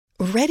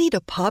Ready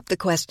to pop the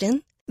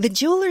question? The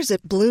jewelers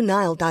at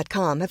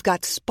BlueNile.com have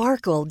got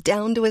sparkle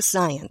down to a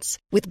science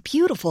with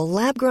beautiful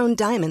lab-grown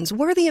diamonds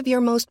worthy of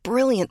your most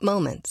brilliant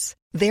moments.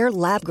 Their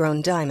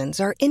lab-grown diamonds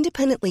are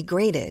independently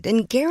graded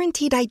and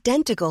guaranteed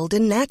identical to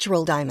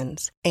natural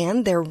diamonds,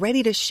 and they're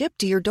ready to ship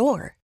to your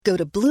door. Go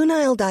to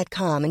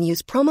BlueNile.com and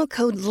use promo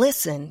code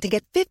LISTEN to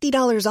get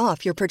 $50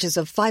 off your purchase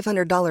of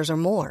 $500 or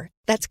more.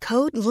 That's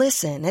code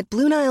LISTEN at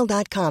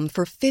BlueNile.com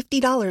for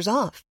 $50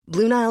 off.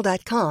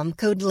 BlueNile.com,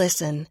 code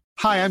LISTEN.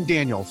 Hi, I'm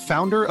Daniel,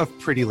 founder of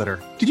Pretty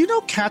Litter. Did you know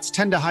cats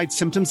tend to hide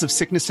symptoms of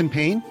sickness and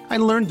pain? I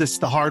learned this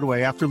the hard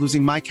way after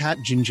losing my cat,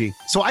 Gingy.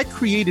 So I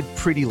created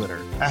Pretty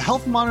Litter, a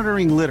health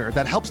monitoring litter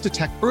that helps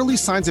detect early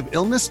signs of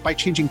illness by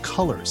changing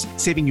colors,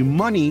 saving you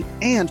money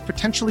and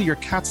potentially your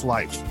cat's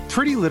life.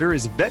 Pretty Litter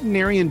is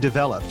veterinarian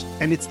developed,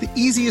 and it's the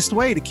easiest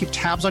way to keep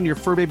tabs on your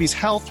fur baby's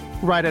health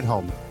right at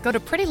home. Go to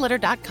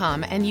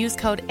prettylitter.com and use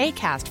code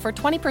ACAST for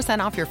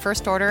 20% off your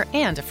first order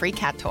and a free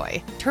cat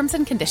toy. Terms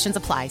and conditions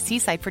apply. See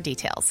site for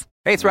details.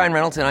 Hey, it's Ryan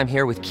Reynolds, and I'm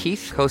here with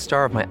Keith,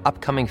 co-star of my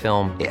upcoming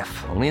film,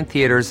 If, only in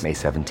theaters May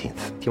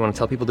 17th. Do you want to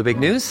tell people the big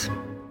news?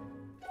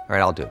 All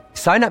right, I'll do it.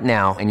 Sign up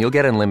now and you'll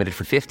get unlimited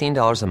for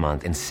 $15 a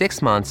month and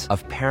 6 months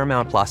of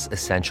Paramount Plus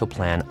Essential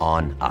Plan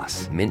on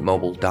us.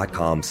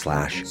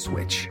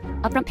 MintMobile.com/switch.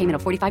 Upfront payment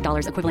of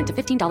 $45 equivalent to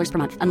 $15 per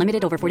month.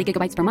 Unlimited over 40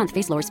 gigabytes per month.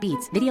 Face lower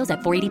speeds. Videos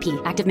at 480p.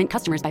 Active Mint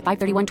customers by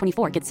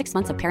 531.24 get 6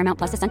 months of Paramount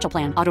Plus Essential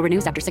Plan. Auto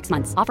renews after 6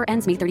 months. Offer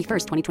ends May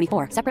 31st,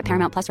 2024. Separate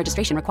Paramount Plus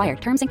registration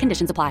required. Terms and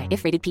conditions apply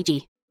if rated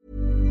PG.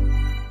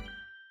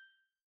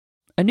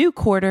 A new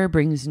quarter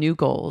brings new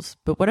goals,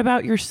 but what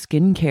about your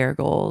skincare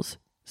goals?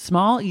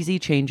 Small, easy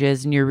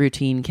changes in your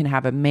routine can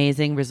have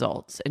amazing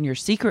results, and your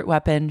secret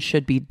weapon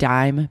should be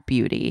Dime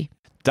Beauty.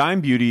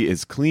 Dime Beauty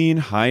is clean,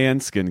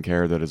 high-end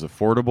skincare that is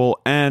affordable,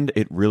 and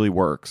it really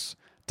works.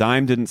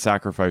 Dime didn't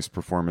sacrifice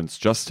performance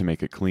just to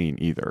make it clean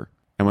either.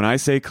 And when I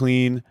say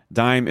clean,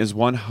 Dime is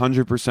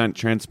 100%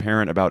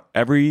 transparent about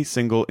every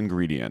single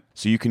ingredient,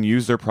 so you can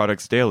use their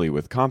products daily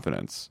with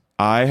confidence.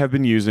 I have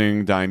been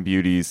using Dime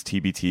Beauty's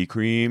TBT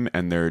cream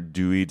and their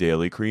Dewy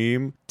Daily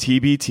Cream.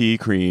 TBT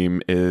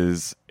cream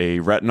is a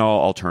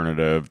retinol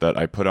alternative that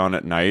I put on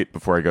at night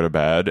before I go to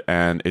bed,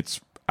 and it's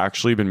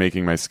actually been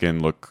making my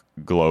skin look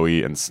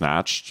glowy and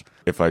snatched,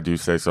 if I do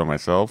say so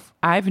myself.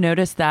 I've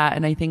noticed that,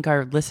 and I think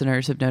our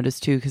listeners have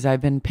noticed too, because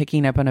I've been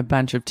picking up on a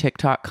bunch of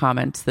TikTok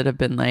comments that have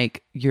been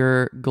like,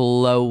 you're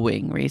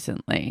glowing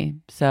recently.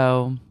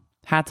 So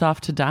hats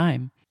off to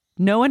Dime.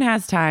 No one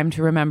has time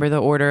to remember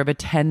the order of a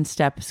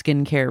 10-step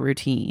skincare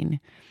routine.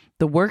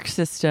 The work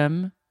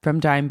system from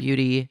Dime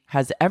Beauty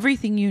has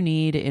everything you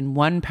need in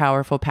one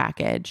powerful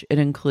package. It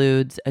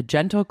includes a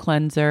gentle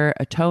cleanser,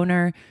 a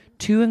toner,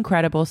 2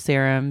 incredible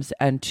serums,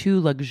 and 2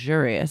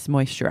 luxurious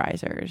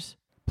moisturizers.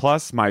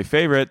 Plus, my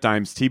favorite,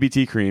 Dime's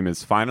TBT cream,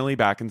 is finally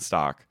back in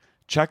stock.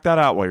 Check that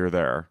out while you're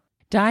there.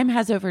 Dime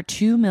has over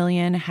 2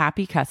 million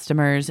happy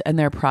customers, and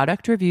their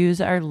product reviews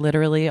are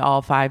literally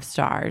all 5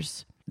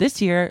 stars.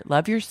 This year,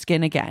 love your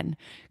skin again.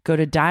 Go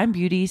to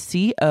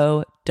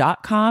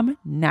dimebeautyco.com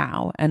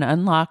now and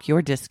unlock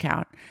your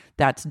discount.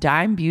 That's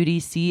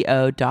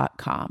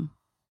dimebeautyco.com.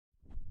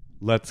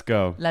 Let's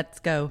go. Let's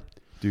go.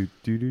 That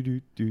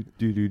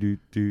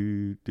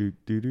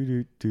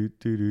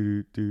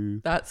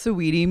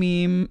Saweetie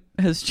meme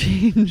has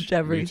changed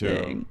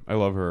everything. Me too. I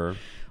love her.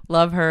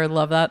 Love her.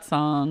 Love that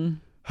song.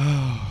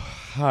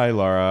 Hi,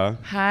 Laura.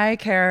 Hi,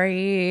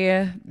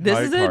 Carrie. This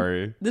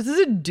is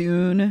a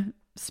Dune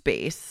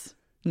space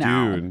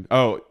now. Dune.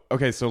 Oh,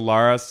 okay. So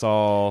Lara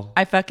saw...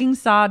 I fucking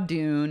saw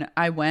Dune.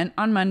 I went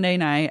on Monday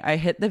night. I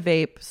hit the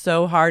vape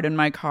so hard in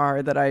my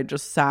car that I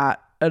just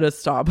sat at a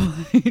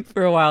stoplight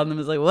for a while and then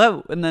was like,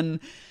 whoa. And then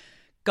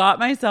got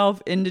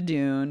myself into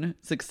Dune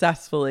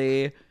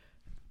successfully.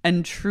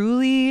 And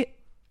truly,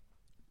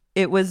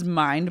 it was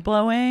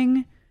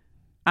mind-blowing.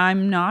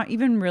 I'm not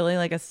even really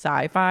like a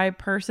sci-fi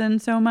person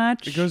so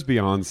much. It goes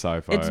beyond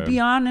sci-fi. It's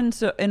beyond, and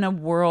so in a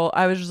world,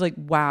 I was just like,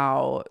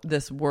 wow,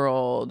 this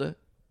world.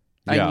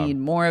 Yeah. I need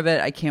more of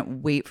it. I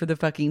can't wait for the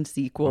fucking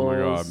sequels. Oh my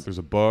God. There's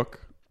a book.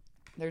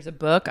 There's a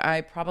book.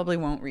 I probably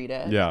won't read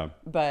it. Yeah.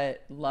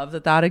 But love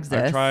that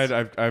exists.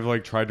 I've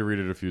like tried to read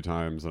it a few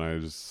times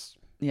and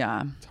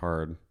yeah. It's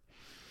hard.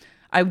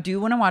 I do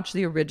want to watch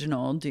the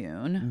original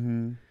Dune.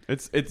 Mm-hmm.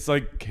 It's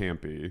like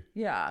campy.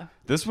 Yeah.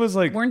 This was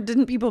like... Weren't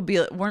people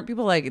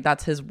like,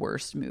 that's his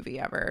worst movie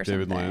ever or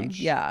David something? Lynch?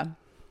 Yeah.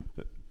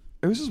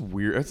 It was just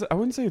weird. I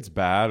wouldn't say it's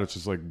bad. It's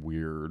just like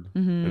weird.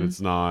 Mm-hmm. And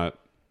it's not...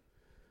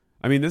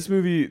 I mean, this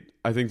movie,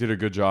 I think, did a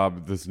good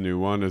job. This new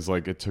one is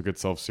like, it took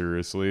itself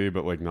seriously,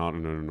 but like not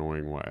in an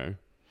annoying way.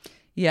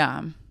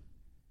 Yeah.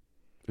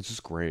 It's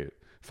just great.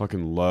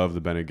 Fucking love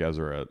the Bene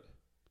Gesserit.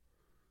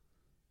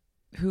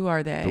 Who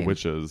are they? The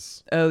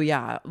witches. Oh,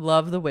 yeah.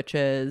 Love the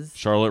witches.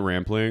 Charlotte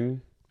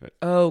Rampling.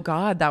 Oh,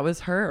 God. That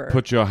was her.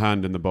 Put your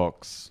hand in the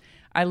box.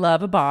 I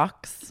love a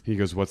box. He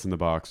goes, what's in the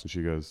box? And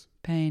she goes,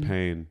 Pain.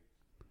 Pain.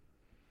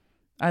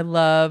 I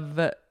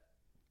love...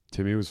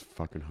 Timmy was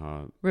fucking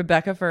hot.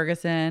 Rebecca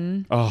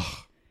Ferguson.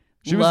 Oh.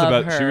 She was Love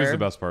the best. her. She was the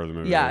best part of the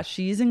movie. Yeah,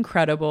 she's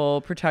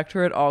incredible. Protect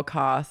her at all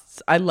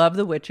costs. I love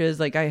the witches.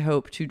 Like, I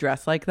hope to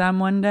dress like them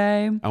one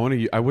day.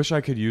 I wish I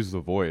could use the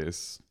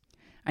voice.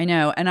 I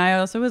know. And I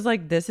also was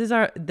like, this is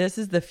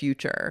the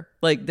future.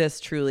 Like, this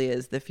truly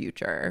is the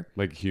future.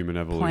 Like human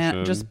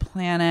evolution. Just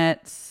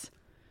planets,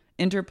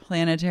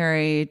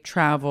 interplanetary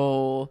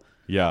travel.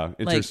 Yeah,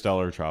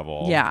 interstellar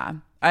travel. Yeah.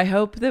 I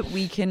hope that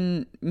we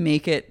can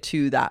make it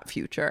to that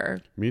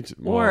future. Me too.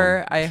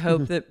 Or I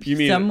hope that You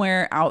mean-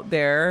 somewhere out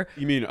there.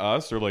 You mean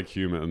us or like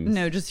humans?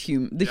 No, just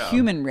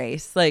human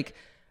race. Like,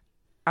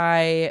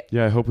 Yeah,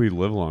 I hope we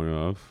live long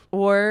enough.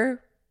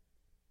 or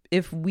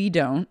if we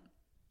don't,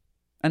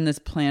 and this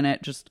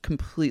planet just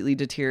completely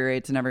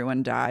deteriorates and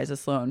everyone dies a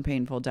slow and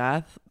painful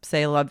death,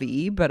 say la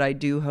vie. But I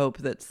do hope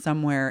that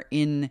somewhere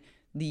in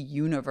the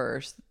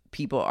universe,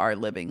 people are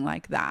living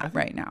like that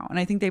right now. And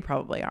I think they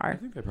probably are. I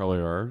think they probably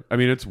are. I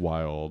mean, it's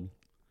wild.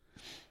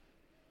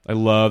 I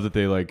love that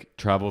they like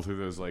travel through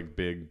those like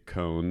big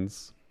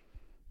cones.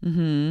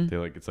 Mm-hmm. They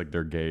like, it's like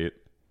their gate.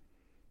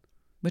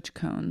 Which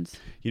cones?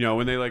 You know,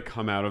 when they like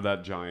come out of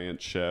that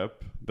giant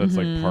ship that's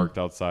like parked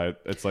outside,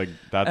 it's like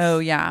that's Oh,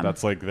 yeah.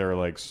 that's like their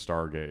like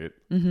Stargate.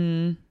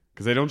 Mm-hmm.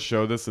 Because they don't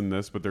show this in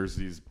this, but there's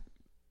these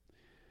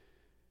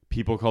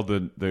people called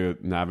the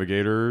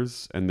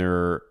navigators, and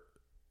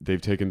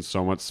they've taken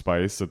so much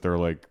spice that they're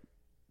like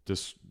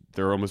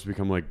they're almost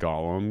become like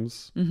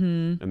golems.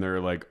 Mm-hmm. And they're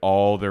like,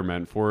 all they're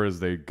meant for is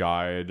they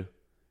create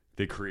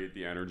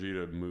the energy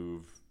to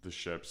move the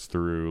ships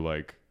through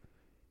like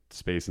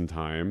space and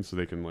time, so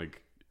they can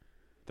like,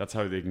 that's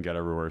how they can get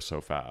everywhere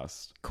so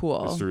fast.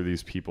 Cool. It's through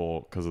these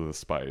people because of the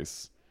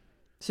spice.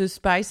 So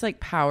spice like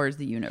powers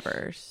the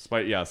universe.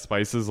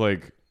 Spice is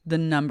like The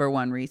number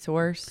one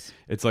resource.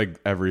 it's like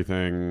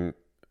everything.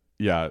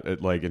 Yeah,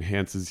 it like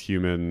enhances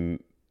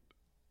human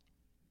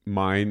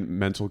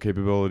mental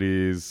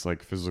capabilities,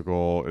 like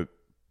physical. It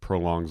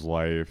prolongs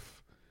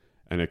life,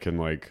 and it can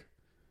like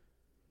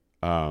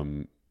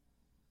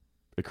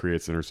it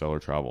creates interstellar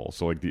travel.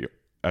 So like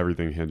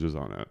everything hinges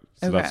on it.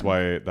 So Okay. that's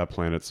why that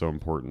planet's so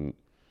important.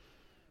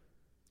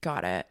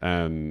 Got it.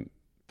 And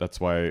that's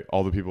why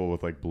all the people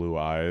with like blue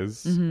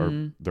eyes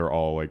they're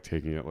all like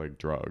taking it like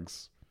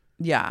drugs.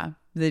 Yeah.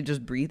 They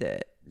just breathe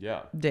it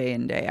Yeah. day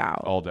in, day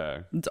out. All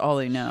day. It's all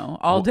they know.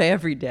 All day,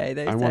 every day,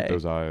 they I say. want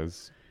those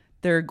eyes.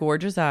 They're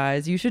gorgeous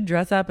eyes. You should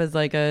dress up as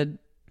like a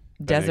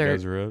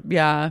desert. Gesserit.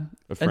 Yeah.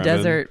 A A Fremen.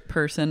 desert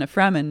person. A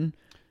Fremen.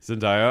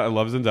 Zendaya, I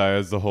love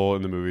Zendaya. The whole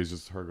in the movie is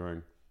just her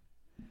going.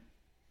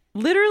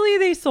 Literally,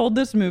 they sold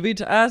this movie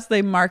to us.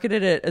 They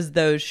marketed it as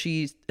though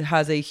she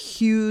has a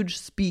huge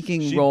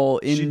speaking role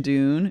in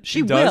Dune.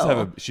 She does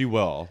will. she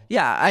will.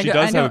 Yeah, She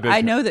does have a big-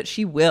 I know that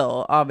she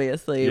will,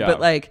 obviously. Yeah. But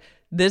like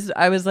this,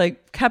 I was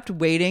like kept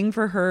waiting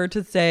for her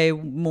to say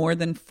more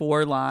than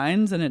 4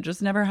 lines, and it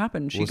just never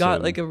happened. She got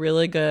Listen. like a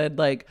really good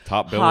like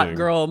Top hot billing.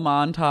 girl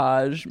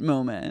montage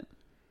moment,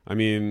 I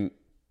mean,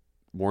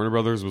 Warner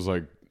Brothers was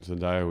like,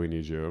 Zendaya, we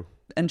need you.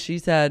 and she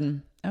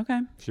said,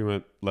 "Okay, She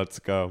went, let's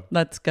go.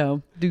 let's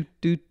go." Do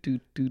do do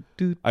do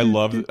do. I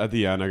loved at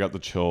the end. I got the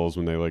chills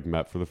when they like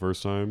met for the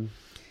first time.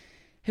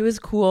 It was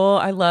cool.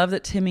 I love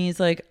that Timmy's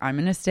like, I'm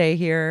gonna stay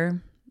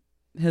here.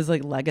 His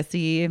like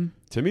legacy.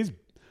 Timmy's.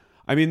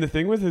 I mean, the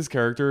thing with his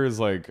character is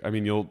like, I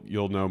mean,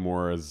 you'll know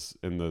more as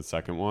in the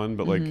second one,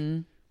 but like,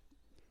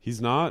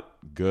 he's not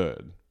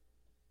good.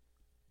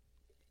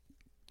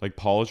 Like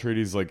Paul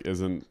Atreides, like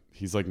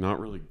he's like not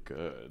really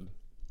good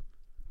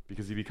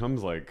because he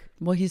becomes like,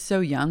 Well, he's so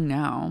young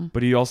now.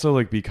 but he also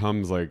like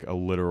becomes like a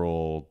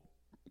literal,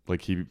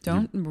 like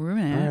Don't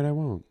ruin All right, it. I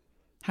won't.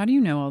 How do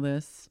you know all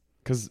this?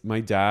 Because my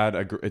dad,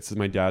 it's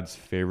my dad's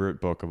favorite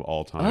book of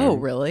all time. Oh,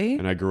 really?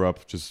 And I grew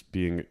up just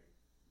being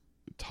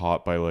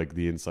taught by like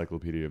the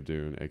Encyclopedia of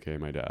Dune, aka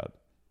my dad.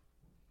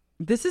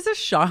 This is a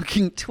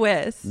shocking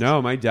twist.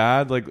 No, my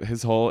dad, like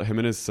him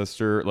and his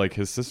sister, like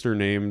his sister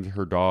named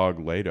her dog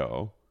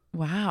Leto.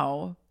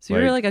 Wow. So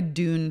you're like a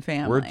Dune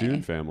family. We're a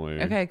Dune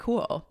family. Okay,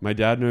 cool. My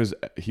dad knows,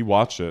 he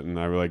watched it, and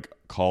I like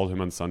called him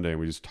on Sunday and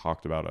we just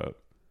talked about it.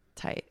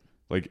 Tight.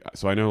 Like,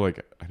 so I know kind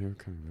of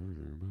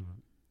everything about it.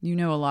 You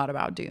know a lot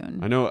about Dune.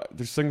 I know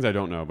there's things I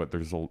don't know, but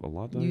there's a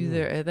lot that I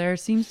know. There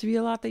seems to be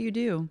a lot that you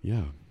do.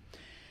 Yeah.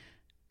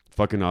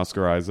 Fucking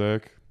Oscar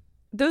Isaac.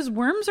 Those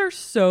worms are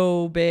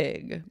so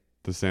big.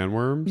 The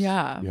sandworms?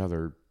 Yeah. Yeah,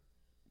 they're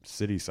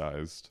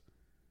city-sized.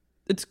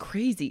 It's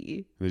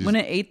crazy. They just- When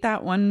it ate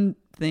that one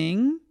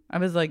thing, I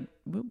was like,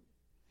 whoop.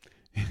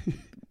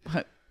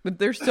 But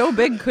they're so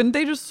big. Couldn't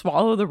they just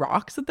swallow the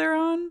rocks that they're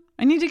on?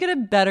 I need to get a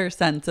better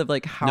sense of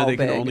like how No, they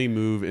big. can only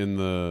move in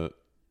the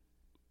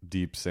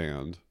deep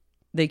sand.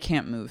 They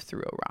can't move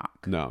through a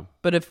rock. No.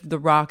 But if the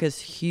rock is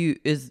huge,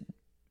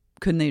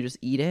 couldn't they just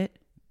eat it?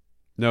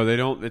 No, they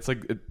don't. It's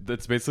like,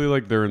 it's basically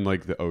like they're in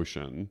like the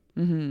ocean.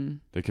 Mm-hmm.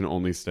 They can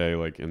only stay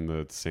like in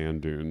the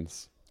sand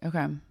dunes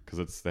Okay.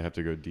 because they have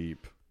to go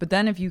deep. But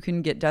then if you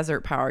can get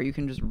desert power, you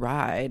can just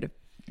ride.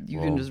 You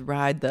can Whoa. just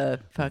ride the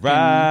fucking...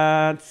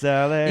 Ride,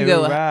 Sally, You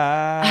go,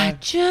 ride. I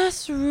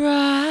just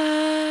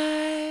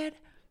ride.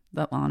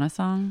 That Lana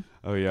song.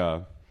 Oh,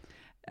 yeah.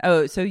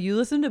 Oh, so you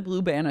listen to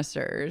Blue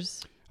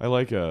Bannisters. I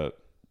like it.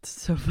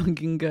 It's so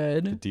fucking The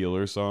good.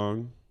 Dealer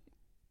song.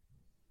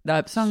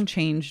 That song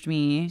changed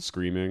me.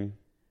 Screaming.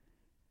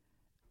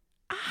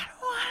 I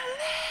don't want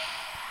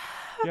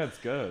to live. Yeah, it's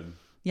good.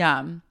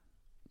 Yeah.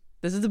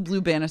 This is the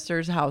Blue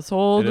Bannisters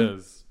household. It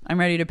is. I'm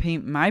ready to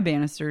paint my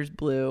banisters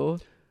blue.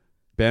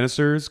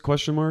 Bannisters,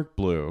 question mark,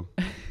 blue.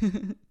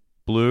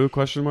 Blue,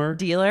 question mark?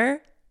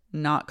 Dealer,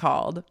 not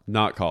called.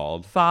 Not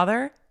called.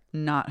 Father,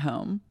 not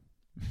home.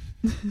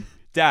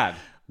 Dad,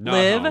 not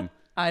Live, home.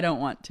 I don't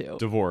want to.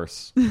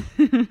 Divorce.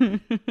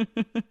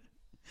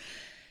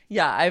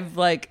 Yeah, I've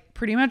like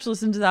pretty much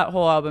listened to that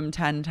whole album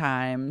 10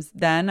 times.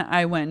 Then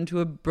I went into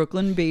a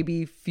Brooklyn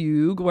Baby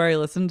fugue where I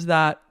listened to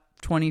that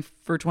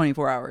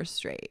 24 hours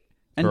straight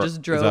and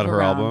just drove Is that her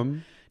around.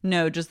 album?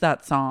 No, just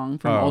that song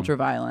from Oh.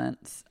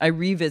 Ultraviolence. I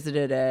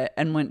revisited it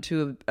and went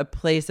to a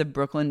place of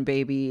Brooklyn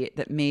Baby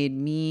that made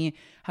me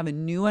have a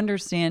new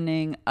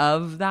understanding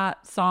of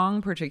that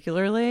song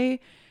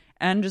particularly,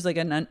 and just like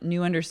a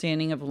new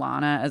understanding of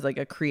Lana as like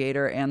a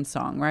creator and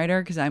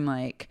songwriter, because I'm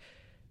like,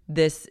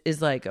 this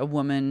is like a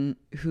woman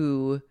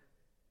who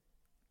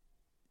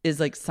is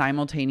like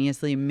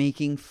simultaneously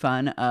making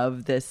fun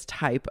of this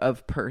type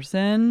of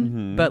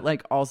person, but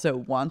like also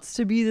wants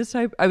to be this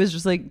type. I was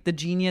just like, the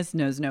genius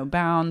knows no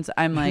bounds.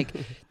 I'm like,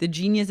 the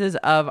geniuses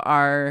of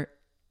our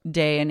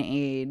day and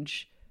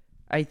age,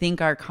 I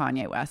think, are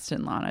Kanye West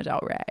and Lana Del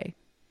Rey.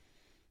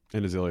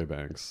 And Azealia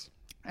Banks.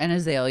 And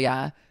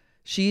Azalea.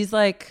 She's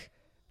like,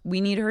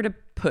 we need her to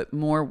put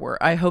more work.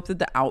 I hope that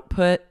the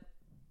output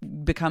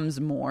becomes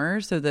more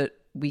so that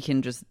we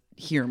can just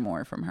hear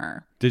more from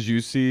her. Did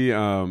you see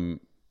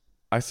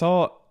I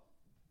saw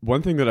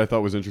one thing that I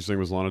thought was interesting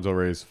was Lana Del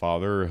Rey's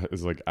father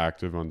is like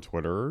active on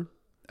Twitter.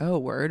 Oh,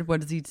 word.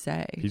 What does he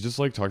say? He just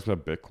like talks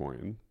about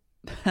Bitcoin.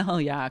 Hell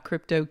yeah,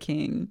 crypto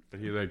king.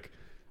 And he like,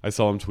 I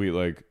saw him tweet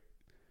like,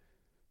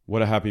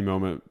 what a happy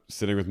moment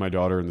sitting with my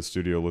daughter in the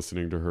studio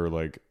listening to her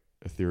like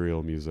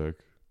ethereal music.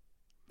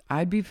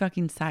 I'd be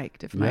fucking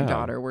psyched if my Yeah.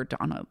 daughter were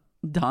Donna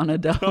Del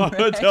Rey.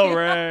 Lana Del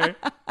Rey.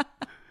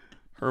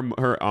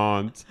 Her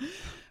aunt.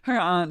 Her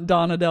aunt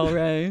Donna Del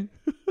Rey.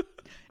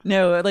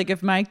 No, like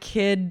if my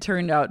kid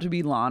turned out to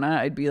be Lana,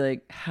 I'd be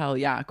like, hell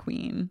yeah,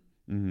 queen.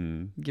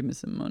 Mm-hmm. Give me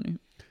some money.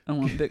 I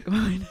want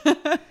Bitcoin. Do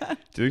you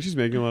think she's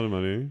making a lot of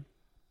money?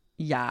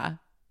 Yeah.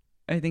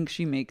 I think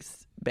she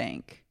makes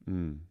bank.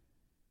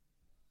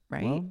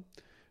 Right? Well,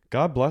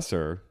 God bless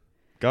her.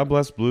 God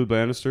bless Blue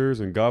Bannisters,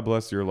 and God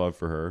bless your love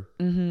for her.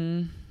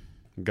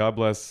 Mm-hmm. God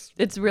bless.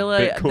 It's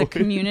really the Bitcoin.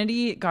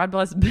 community. God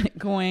bless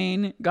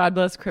Bitcoin. God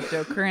bless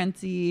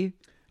cryptocurrency.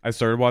 I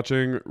started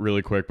watching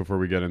really quick before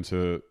we get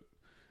into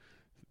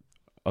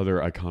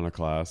other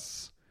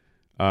iconoclasts.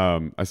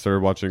 I started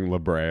watching La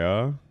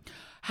Brea.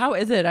 How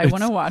is it? I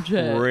want to watch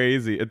it.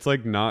 Crazy. It's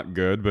like not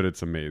good, but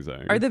it's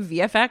amazing. Are the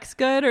VFX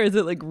good or is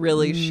it like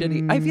really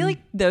shitty? I feel like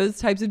those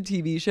types of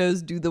TV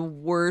shows do the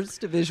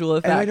worst visual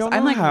effects. I don't I'm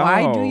know like, how.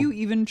 why do you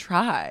even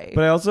try?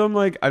 But I also am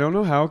like, I don't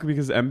know how,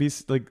 because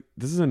NBC, like,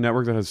 this is a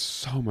network that has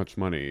so much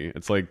money.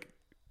 It's like,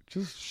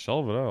 just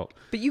shelve it out.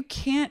 But you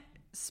can't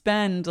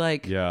spend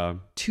like Yeah.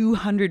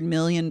 $200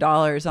 million Per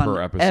on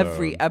episode.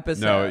 every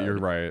episode. No, you're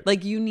right.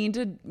 Like you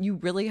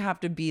really have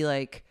to be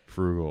like,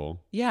 Frugal.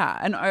 yeah.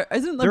 And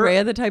isn't La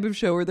Brea the type of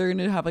show where they're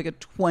going to have like a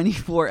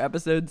 24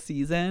 episode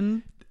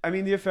season? I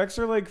mean, the effects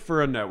are like,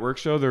 for a network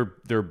show,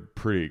 they're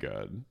pretty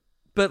good.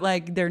 But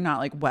like they're not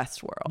like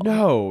Westworld.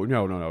 No.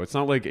 It's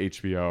not like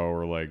HBO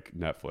or like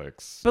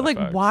Netflix. But like,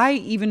 effects. why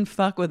even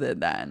fuck with it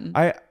then?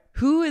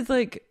 Who is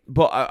like,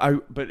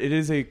 But but it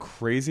is a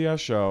crazy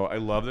ass show. I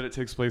love that it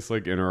takes place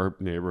like in our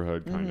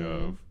neighborhood, kind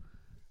of.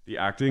 The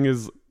acting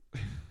is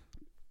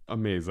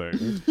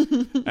amazing,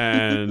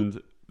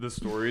 and the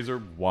stories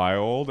are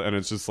wild, and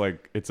it's just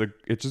like it's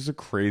just a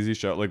crazy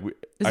show. Like,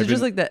 is it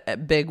just like the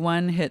big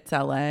one hits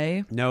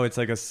LA? No, it's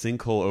like a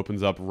sinkhole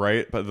opens up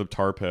right by the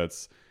tar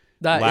pits.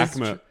 That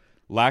is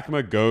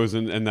LACMA goes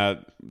in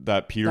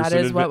that Peterson. That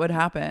is what would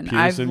happen. Peterson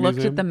I've looked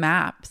Museum? at the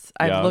maps.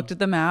 I've looked at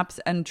the maps,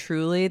 and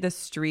truly the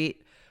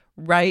street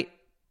right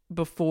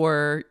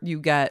before you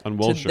get On to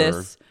Wilshire.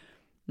 this.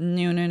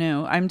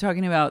 No. I'm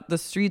talking about the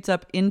streets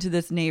up into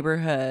this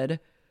neighborhood,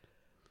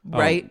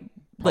 right?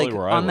 probably Like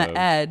where I on the live.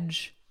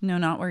 edge. No,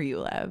 not where you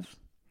live.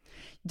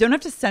 You don't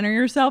have to center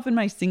yourself in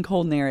my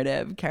sinkhole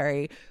narrative,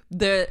 Carrie.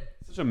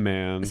 Such a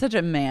man. Such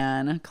a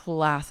man.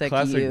 Classic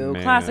you.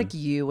 man. Classic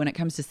you when it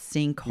comes to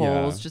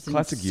sinkholes. Yeah. Just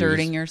Classic you.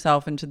 inserting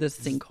yourself into this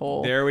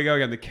sinkhole. There we go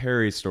again. The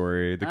Carrie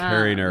story, the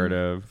Carrie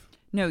narrative.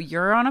 No,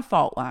 you're on a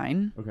fault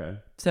line. Okay.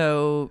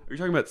 So, Are you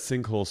talking about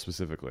sinkhole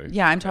specifically?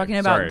 yeah, I'm talking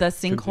about Sorry. the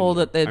sinkhole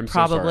Continue. that I'm so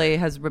probably sorry.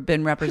 has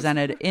been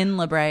represented in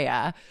La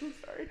Brea.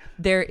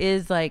 There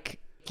is like,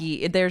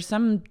 there's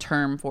some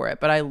term for it,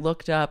 but I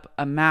looked up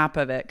a map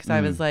of it because I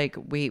was like,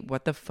 wait,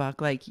 what the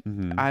fuck? Like,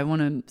 I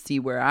want to see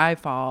where I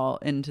fall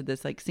into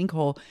this like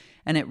sinkhole.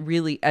 And it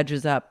really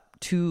edges up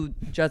to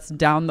just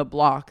down the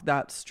block,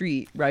 that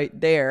street right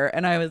there.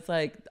 And I was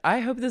like, I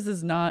hope this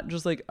is not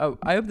just like,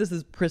 I hope this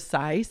is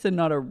precise and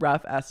not a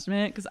rough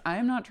estimate, because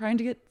I'm not trying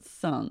to get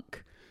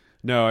sunk.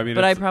 No, I mean,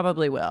 but I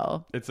probably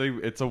will. It's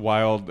a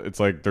wild. It's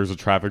like there's a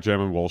traffic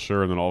jam in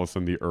Wilshire, and then all of a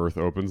sudden the earth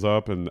opens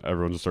up, and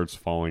everyone just starts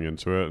falling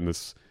into it. And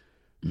this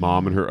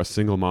mom and a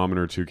single mom and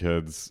her 2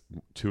 kids,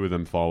 2 of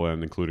them fall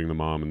in, including the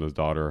mom, and the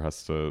daughter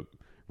has to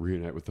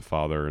reunite with the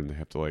father, and they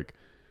have to like.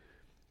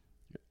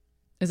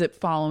 Is it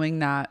following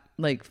that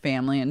like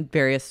family and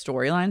various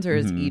storylines, or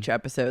is each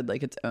episode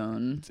like its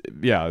own?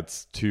 Yeah,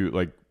 it's 2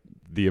 like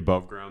the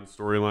above ground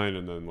storyline,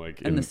 and then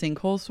like and the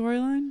sinkhole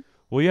storyline.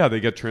 Well, yeah, they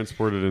get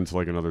transported into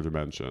like another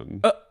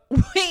dimension.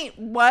 Wait,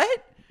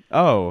 what?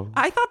 Oh.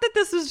 I thought that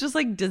this was just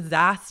like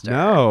disaster.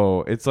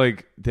 No, it's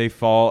like they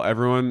fall.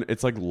 Everyone,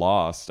 it's like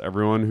Lost.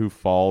 Everyone who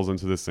falls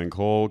into the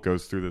sinkhole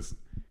goes through this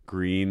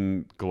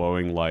green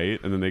glowing light,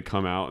 and then they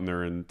come out and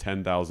they're in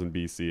 10,000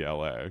 BC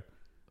LA.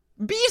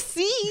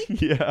 BC?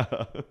 Yeah.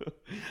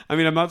 I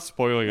mean, I'm not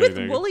spoiling With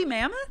anything. woolly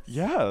mammoths?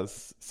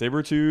 Yes.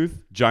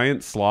 Saber-tooth,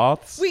 giant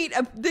sloths. Wait,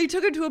 they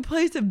took it to a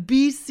place of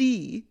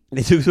BC.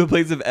 They took it to a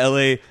place of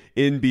LA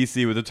in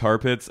BC with the tar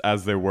pits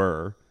as they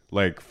were.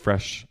 Like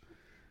fresh,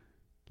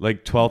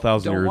 like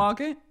 12,000 years. Don't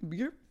walk it.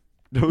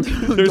 There's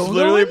Don't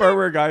literally a go part in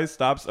where a guy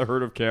stops a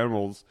herd of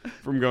camels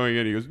from going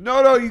in. He goes,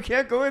 no, you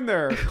can't go in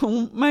there.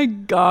 Oh my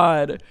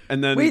God.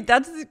 And then wait,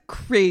 that's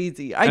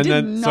crazy. I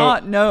did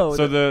not know.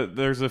 So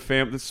there's a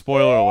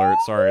spoiler alert.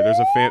 Sorry.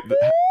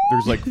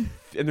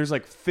 There's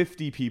like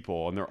 50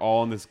 people, and they're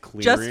all in this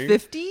clearing.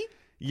 Just 50?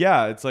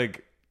 Yeah, it's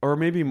like, or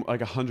maybe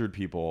like 100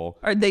 people.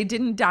 Or they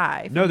didn't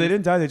die. No, they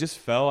didn't die. They just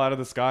fell out of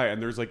the sky,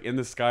 and there's like in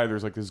the sky,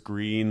 there's like this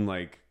green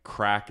like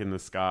crack in the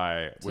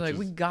sky. So like,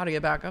 we gotta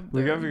get back up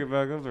there. We gotta get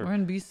back up there. We're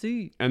in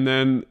BC. And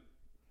then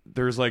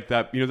there's like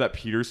that, that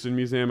Peterson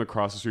Museum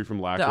across the street from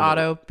Lackland. The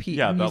Auto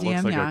Yeah, that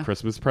Museum, looks like a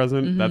Christmas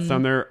present. Mm-hmm. That's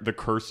down there. The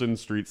Curson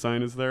street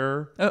sign is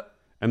there. Oh.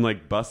 And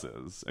like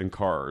buses and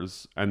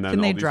cars. And then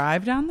Can they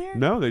drive down there?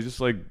 No, they just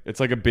like, it's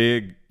like a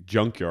big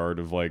junkyard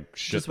of like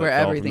shit just that where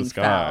fell everything from the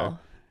sky. fell.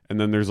 And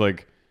then there's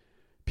like,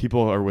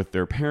 people are with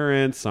their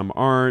parents, some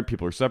aren't,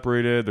 people are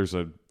separated. There's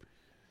a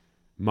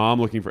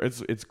mom looking for,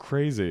 it's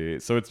crazy.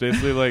 So it's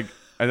basically like,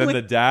 and then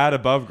the dad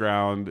above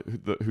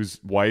ground,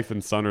 whose wife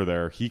and son are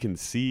there, he can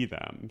see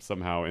them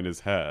somehow in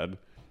his head.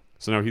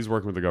 So now he's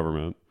working with the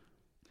government.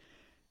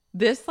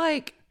 This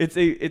like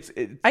it's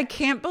I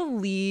can't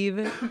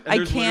believe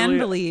I can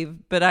believe,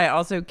 but I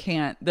also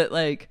can't that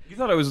like you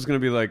thought it was just gonna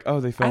be like, oh,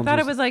 they fell. I thought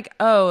it was like,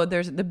 oh,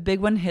 there's the big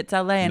one hits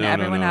LA and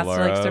everyone has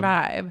Laura, to like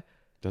survive.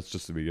 That's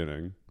just the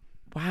beginning.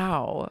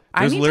 Wow.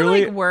 There's I need to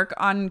like work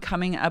on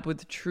coming up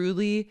with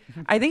truly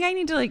I think I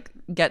need to like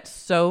get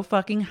so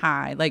fucking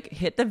high, like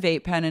hit the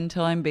vape pen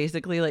until I'm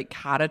basically like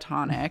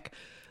catatonic.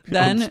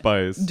 Then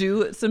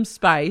do some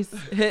spice,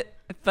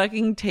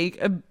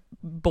 take a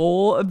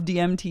bowl of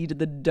DMT to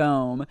the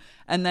dome,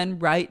 and then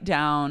write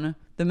down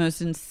the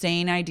most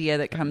insane idea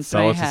that comes to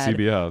my head.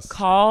 CBS.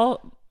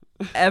 Call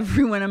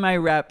every one of my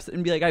reps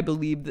and be like, I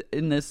believe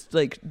in this.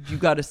 Like, you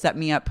got to set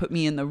me up, put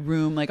me in the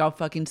room. Like, I'll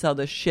fucking sell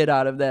the shit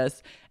out of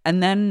this.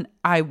 And then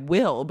I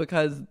will,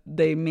 because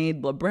they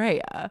made La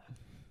Brea.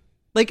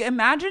 Like,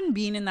 imagine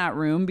being in that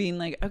room, being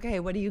like, okay,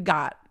 what do you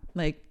got?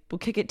 Like, we'll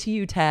kick it to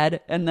you, Ted.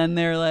 And then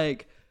they're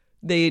like,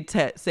 they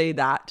say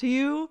that to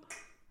you.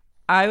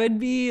 I would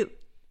be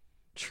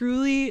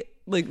truly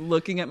like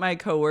looking at my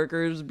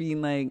coworkers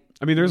being like,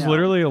 I mean, there's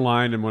literally a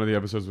line in one of the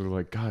episodes where they're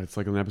like, God, it's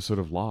like an episode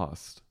of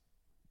Lost.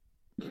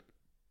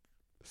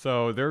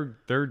 So they're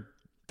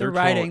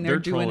writing, they're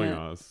doing trolling it.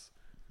 us.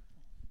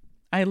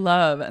 I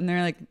love, and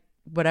they're like,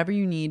 whatever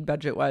you need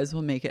budget wise,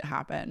 we'll make it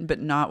happen, but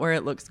not where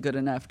it looks good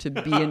enough to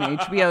be an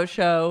HBO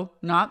show.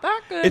 Not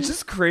that good. It's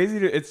just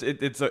crazy.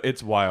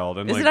 It's wild.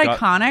 And is like, it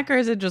iconic or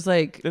is it just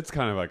like? It's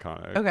kind of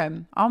iconic. Okay,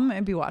 I'll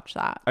maybe watch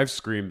that. I've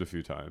screamed a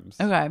few times.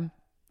 Okay,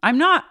 I'm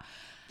not.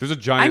 There's a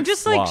giant. I'm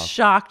just sloth. like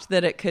shocked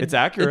that it could. It's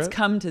accurate. It's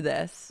come to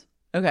this.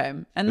 Okay,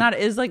 and that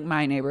is like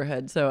my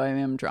neighborhood, so I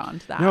am drawn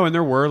to that. No, and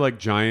there were like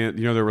giant.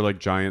 There were like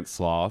giant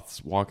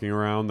sloths walking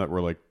around that were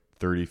like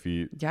 30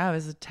 feet. Yeah, it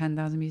was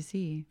 10,000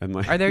 BC. And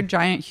like, are there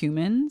giant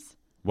humans?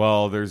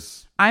 Well,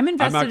 I'm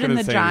invested in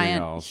the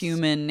giant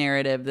human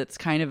narrative that's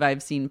kind of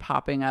I've seen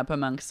popping up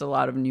amongst a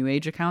lot of new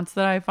age accounts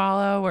that I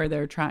follow, where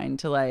they're trying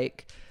to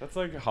like that's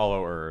like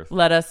Hollow Earth.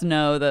 Let us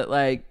know that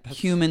like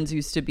humans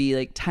used to be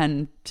like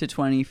 10 to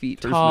 20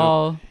 feet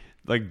tall.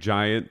 Like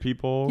giant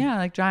people. Yeah,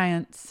 like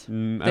giants.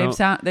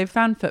 They've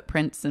found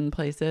footprints in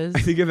places. I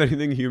think if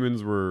anything,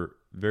 humans were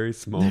very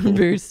small.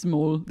 Very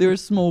small. They were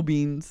small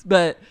beans.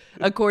 But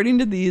according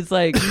to these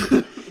like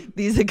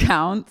these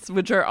accounts,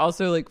 which are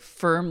also like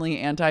firmly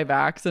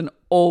anti-vax and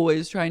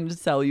always trying to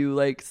sell you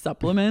like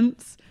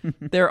supplements,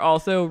 they're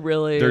also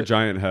really they're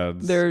giant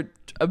heads. They're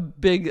a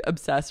big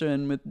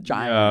obsession with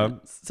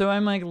giants. Yeah. So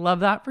I'm like,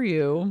 love that for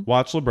you.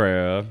 Watch La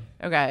Brea.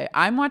 Okay,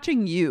 I'm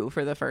watching You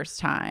for the first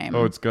time.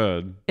 Oh, it's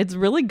good. It's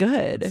really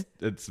good.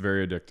 It's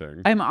very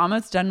addicting. I'm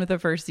almost done with the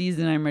first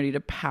season. I'm ready to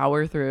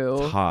power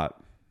through. It's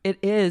hot. It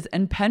is.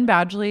 And Penn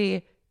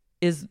Badgley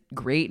is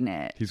great in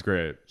it. He's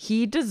great.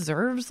 He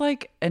deserves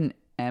like an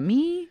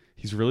Emmy.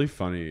 He's really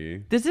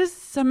funny. This is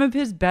some of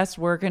his best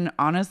work. And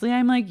honestly,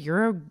 I'm like,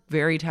 you're a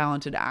very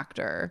talented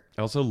actor.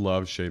 I also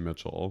love Shay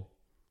Mitchell.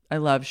 I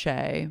love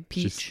Shay.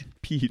 She's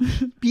Peach.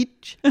 Peach.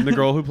 Peach. And the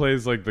girl who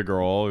plays like the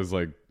girl is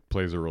like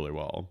plays her really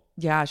well.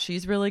 Yeah,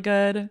 she's really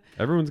good.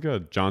 Everyone's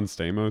good. John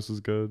Stamos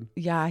is good.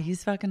 Yeah,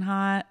 he's fucking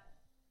hot.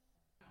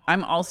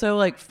 I'm also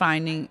like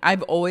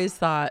I've always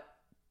thought,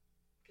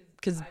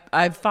 because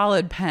I've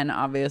followed Penn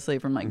obviously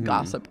from like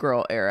Gossip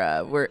Girl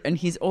era, and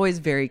he's always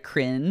very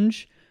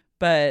cringe,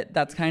 but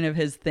that's kind of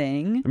his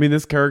thing. I mean,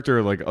 this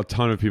character, like a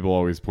ton of people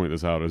always point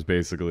this out, is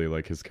basically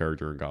like his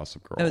character in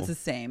Gossip Girl. No, it's the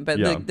same, but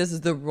like, this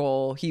is the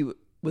role he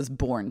was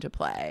born to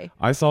play.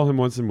 I saw him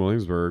once in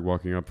Williamsburg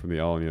walking up from the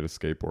L and he had a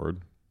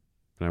skateboard.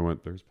 And I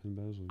went, there's Penn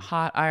Badgley.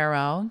 Hot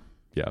IRL?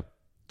 Yeah.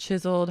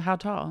 Chiseled, how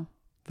tall?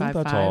 Not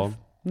that 5'5"? tall.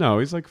 No,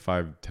 he's like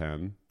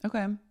 5'10". Okay.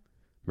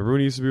 Remember when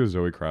he used to be with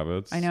Zoe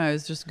Kravitz? I know, I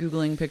was just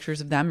Googling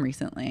pictures of them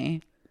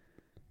recently.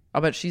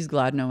 I'll bet she's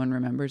glad no one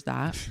remembers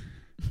that.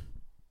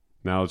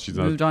 Now she's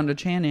moved on to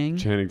Channing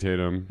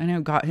Tatum. I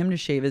know, got him to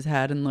shave his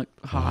head and look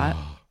hot.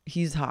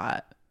 He's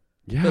hot.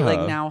 Yeah. But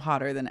like now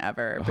hotter than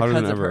ever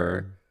because of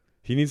her.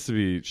 He needs to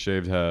be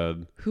shaved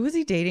head. Who was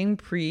he dating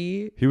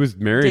He was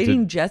married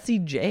dating to Jessie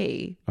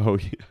J. Oh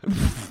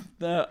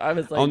yeah. I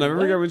was like, I'll never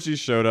forget when she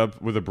showed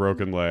up with a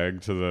broken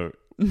leg to the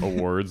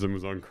awards and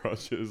was on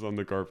crutches on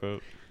the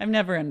carpet. I've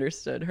never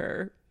understood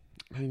her.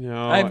 I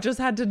know. I've just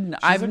had to.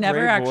 I've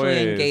never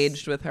actually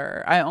engaged with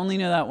her. I only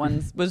know that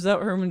one. Was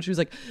that her when she was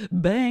like,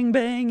 "Bang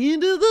bang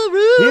into the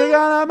room"? You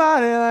got a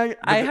body like.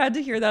 I had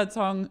to hear that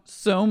song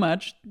so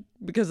much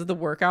because of the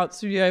workout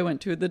studio I went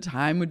to at the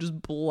time. Would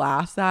just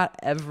blast that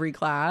every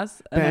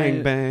class.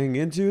 Bang bang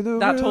into the room.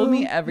 That told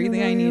me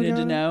everything I needed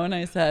to know, and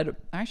I said,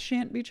 I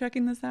shan't be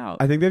checking this out.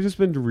 I think they've just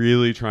been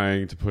really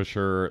trying to push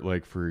her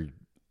like for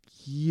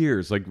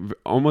years, like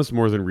almost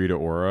more than Rita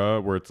Ora,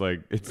 where it's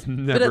like it's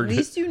never. But at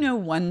least you know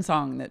one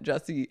song that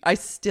Jessie. I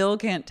still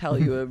can't tell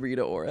you a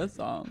Rita Ora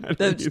song.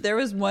 There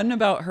was one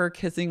about her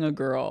kissing a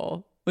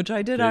girl, which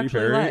I did Katy actually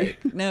Perry?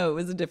 like. No, it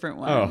was a different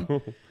one.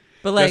 Oh,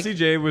 but like Jessie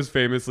J was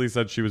famously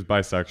said she was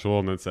bisexual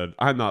and then said,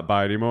 "I'm not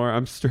bi anymore.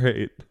 I'm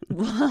straight."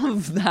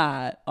 Love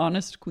that,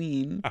 honest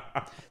queen.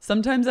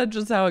 Sometimes that's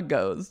just how it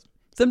goes.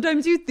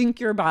 Sometimes you think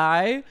you're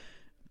bi,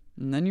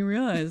 and then you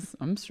realize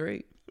I'm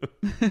straight.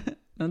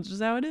 That's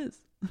just how it is.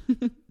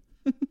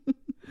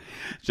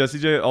 Jessie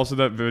J, also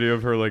that video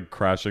of her like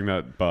crashing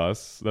that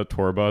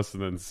tour bus,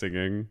 and then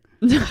singing.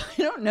 I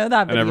don't know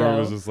that video. And everyone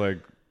was just like,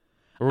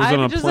 or was it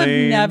on a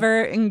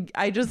plane?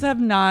 I just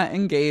have not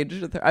engaged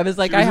with her. I was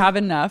like, I have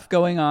enough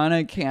going on.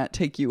 I can't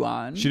take you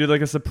on. She did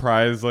like a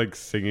surprise like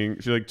singing.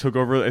 She like took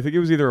over. I think it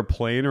was either a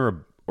plane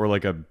or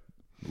like a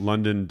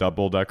London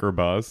double-decker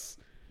bus.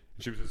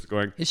 She was just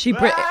going. Is she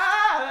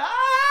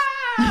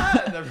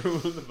and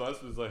everyone on the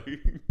bus was like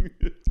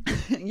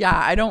yeah,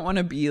 I don't want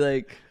to be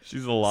like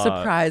she's a lot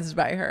surprised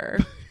by her.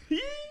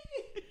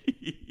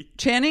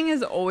 Channing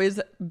has always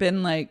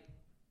been like,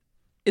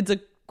 it's a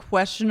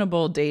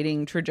questionable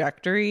dating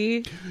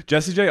trajectory.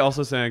 Jessie J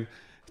also sang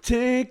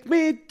 "Take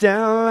Me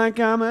Down Like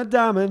I'm a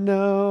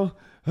Domino,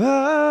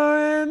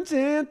 oh,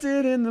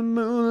 enchanted in the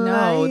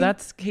moonlight." No,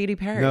 that's Katy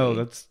Perry. No,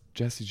 that's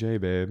Jessie J,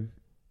 babe.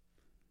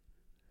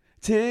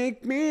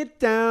 Take me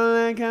down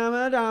like I'm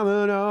a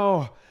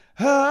domino,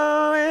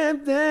 oh,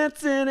 and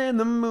dancing in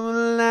the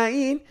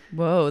moonlight.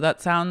 Whoa,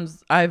 that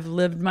sounds. I've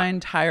lived my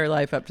entire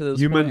life up to this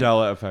You point.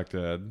 Mandela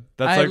affected.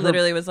 That's I like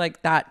literally was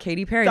like that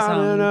Katy Perry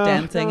song,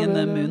 "Dancing in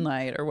the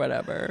Moonlight" or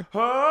whatever.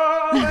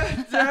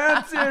 Oh,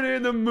 dancing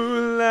in the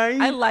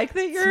moonlight. I like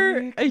that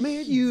you're a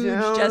huge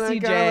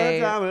Jessie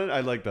J. I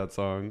like that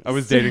song. I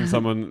was dating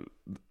someone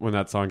when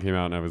that song came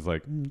out, and I was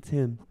like, it's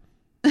him.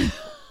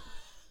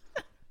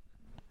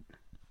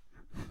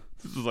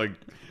 This was like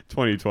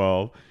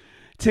 2012.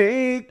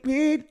 Take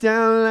me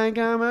down like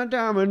I'm a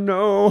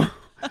domino.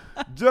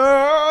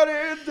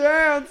 Dirty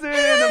dancing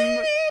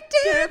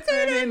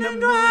in the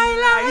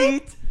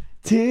twilight.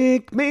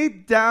 Take me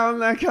down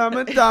like I'm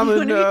a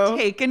domino. You want to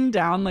be taken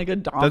down like a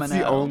domino. That's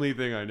the only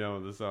thing I know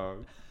in the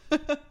song.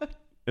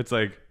 It's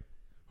like,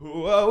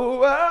 whoa,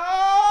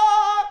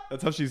 whoa.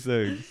 That's how she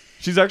sings.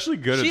 She's actually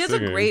good at singing. She has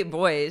a great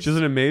voice. She has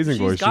an amazing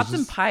voice. She's got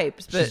some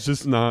pipes, but she's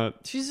just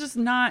not. She's just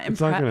not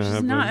It's not gonna She's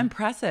happen. not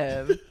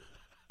impressive.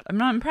 I'm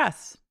not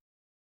impressed.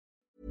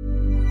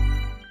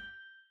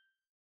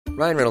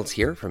 Ryan Reynolds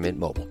here from Mint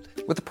Mobile.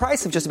 With the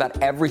price of just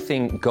about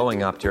everything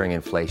going up during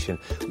inflation,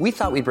 we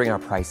thought we'd bring our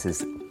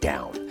prices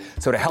down.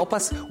 So to help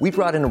us, we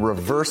brought in a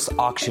reverse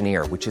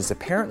auctioneer, which is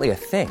apparently a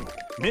thing.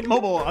 Mint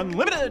Mobile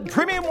Unlimited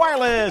Premium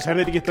Wireless. How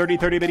to get 30,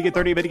 30, bit to get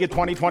 30, bit to get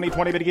 20, 20,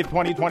 20, bit to get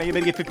 20, 20, bit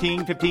to get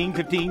 15, 15,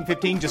 15,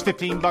 15, just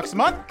 $15 a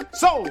month?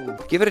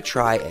 Sold! Give it a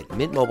try at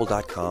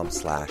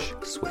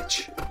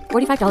mintmobile.com/switch.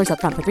 $45 up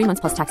front for 3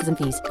 months plus taxes and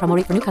fees. Promo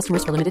rate for new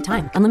customers for limited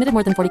time. Unlimited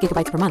more than 40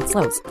 gigabytes per month.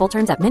 Slows full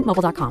terms at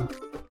mintmobile.com.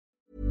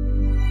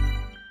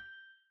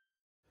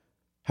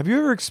 Have you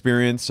ever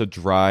experienced a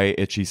dry,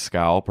 itchy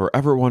scalp or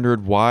ever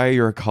wondered why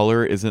your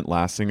color isn't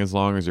lasting as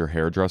long as your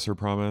hairdresser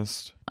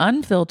promised?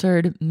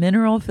 Unfiltered,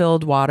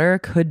 mineral-filled water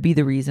could be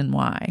the reason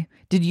why.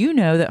 Did you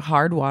know that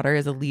hard water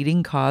is a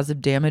leading cause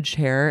of damaged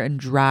hair and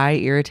dry,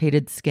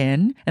 irritated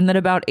skin? And that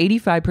about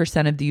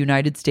 85% of the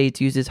United States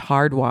uses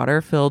hard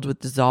water filled with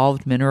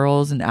dissolved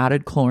minerals and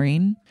added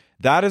chlorine?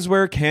 That is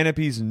where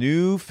Canopy's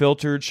new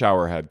filtered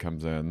shower head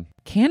comes in.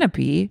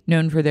 Canopy,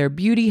 known for their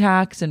beauty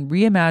hacks and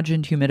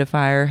reimagined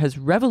humidifier, has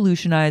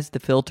revolutionized the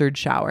filtered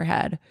shower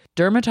head.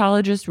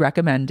 Dermatologists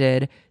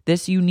recommended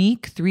this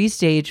unique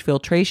 3-stage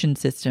filtration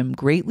system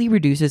greatly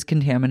reduces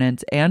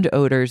contaminants and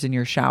odors in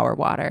your shower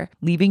water,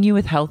 leaving you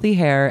with healthy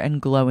hair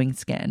and glowing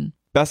skin.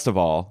 Best of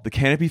all, the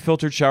Canopy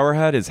filtered shower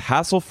head is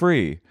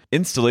hassle-free.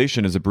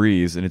 Installation is a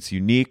breeze, and its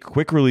unique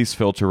quick-release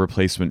filter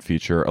replacement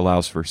feature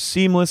allows for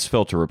seamless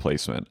filter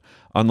replacement,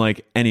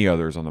 unlike any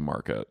others on the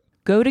market.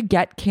 Go to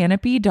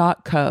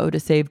getcanopy.co to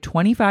save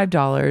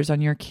 $25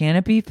 on your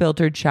Canopy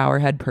filtered shower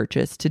head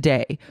purchase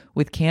today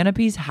with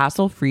Canopy's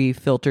hassle-free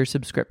filter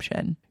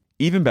subscription.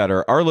 Even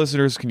better, our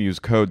listeners can use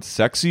code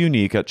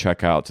SEXYUNIQUE at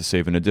checkout to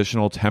save an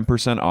additional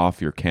 10%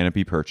 off your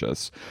Canopy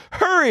purchase.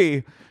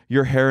 Hurry!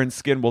 Your hair and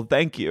skin will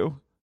thank you.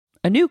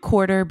 A new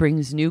quarter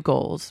brings new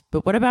goals,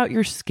 but what about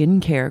your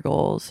skincare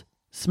goals?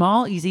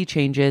 Small, easy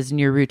changes in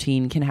your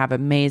routine can have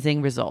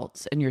amazing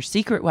results, and your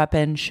secret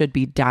weapon should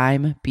be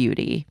Dime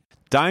Beauty.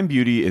 Dime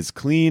Beauty is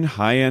clean,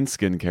 high-end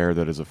skincare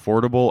that is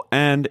affordable,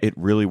 and it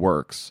really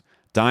works.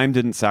 Dime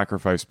didn't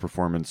sacrifice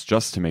performance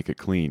just to make it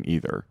clean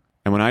either.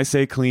 And when I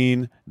say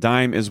clean,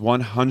 Dime is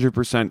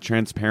 100%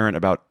 transparent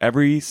about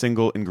every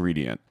single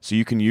ingredient, so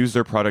you can use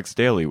their products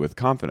daily with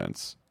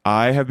confidence.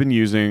 I have been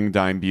using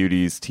Dime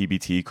Beauty's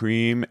TBT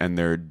cream and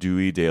their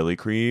Dewy Daily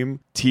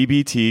Cream.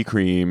 TBT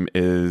cream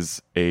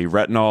is a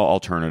retinol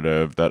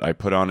alternative that I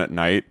put on at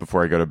night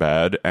before I go to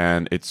bed,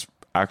 and it's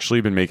actually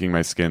been making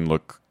my skin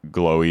look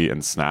glowy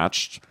and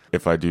snatched,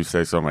 if I do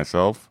say so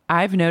myself.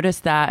 I've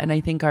noticed that, and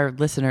I think our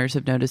listeners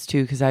have noticed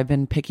too, because I've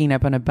been picking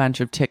up on a bunch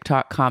of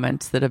TikTok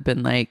comments that have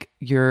been like,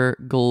 you're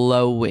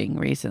glowing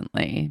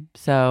recently.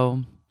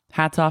 So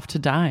hats off to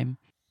Dime.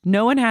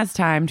 No one has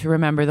time to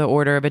remember the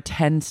order of a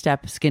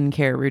 10-step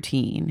skincare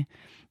routine.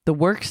 The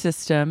work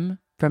system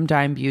from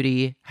Dime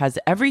Beauty has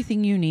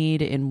everything you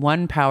need in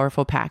one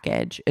powerful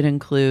package. It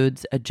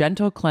includes a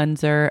gentle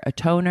cleanser, a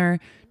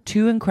toner,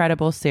 2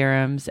 incredible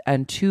serums,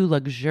 and 2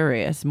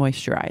 luxurious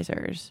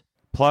moisturizers.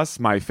 Plus,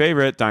 my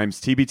favorite,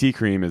 Dime's TBT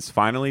cream, is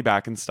finally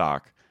back in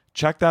stock.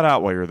 Check that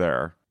out while you're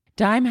there.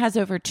 Dime has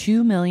over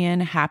 2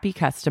 million happy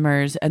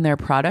customers, and their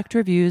product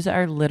reviews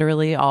are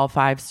literally all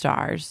 5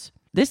 stars.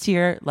 This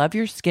year, love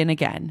your skin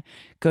again.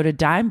 Go to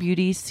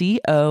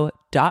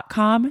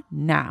dimebeautyco.com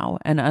now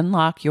and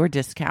unlock your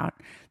discount.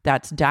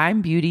 That's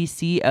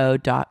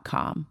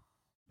dimebeautyco.com.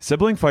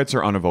 Sibling fights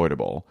are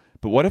unavoidable,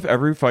 but what if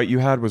every fight you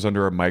had was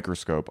under a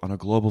microscope on a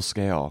global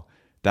scale?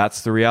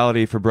 That's the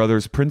reality for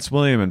brothers Prince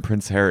William and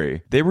Prince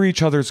Harry. They were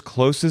each other's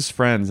closest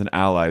friends and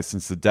allies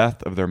since the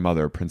death of their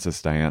mother,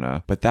 Princess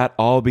Diana. But that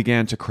all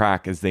began to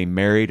crack as they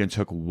married and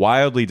took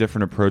wildly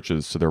different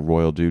approaches to their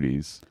royal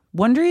duties.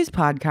 Wondery's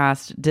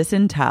podcast,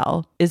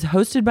 Disintel, is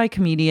hosted by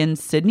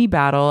comedians Sydney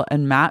Battle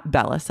and Matt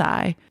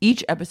Bellassai.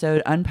 Each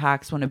episode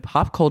unpacks one of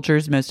pop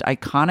culture's most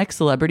iconic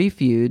celebrity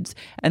feuds,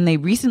 and they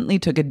recently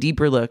took a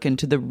deeper look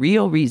into the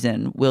real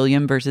reason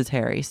William versus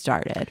Harry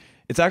started.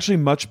 It's actually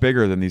much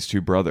bigger than these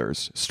two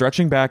brothers,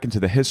 stretching back into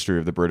the history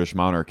of the British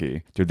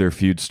monarchy. Did their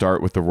feud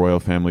start with the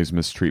royal family's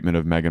mistreatment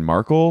of Meghan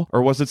Markle,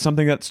 or was it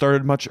something that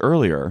started much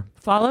earlier?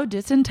 Follow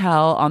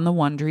Disintel on the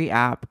Wondery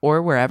app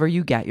or wherever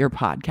you get your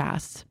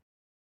podcasts.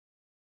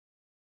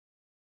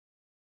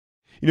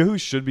 You know who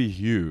should be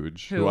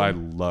huge? Who? Who I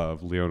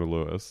love? Leona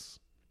Lewis.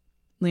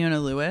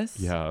 Leona Lewis?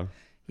 Yeah.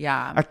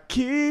 Yeah. I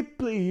keep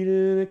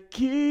bleeding. I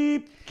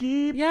keep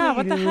Yeah,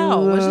 what the bleeding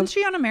hell? love. Wasn't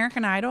she on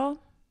American Idol?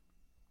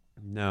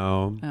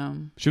 No.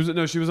 She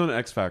was on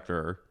X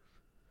Factor.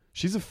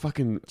 She's a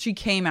fucking... She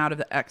came out of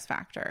the X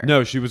Factor.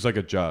 No, she was like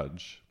a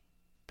judge.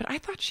 But I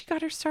thought she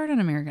got her start on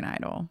American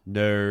Idol.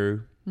 No.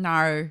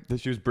 No.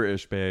 She was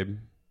British, babe.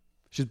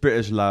 She's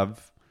British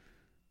love.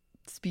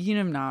 Speaking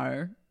of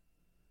no.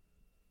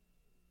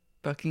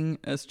 Fucking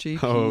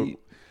SJP. Oh,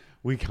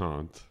 we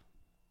can't.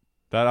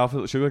 That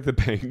outfit, she looked like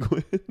the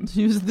Penguin.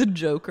 She was the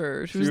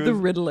Joker. She was the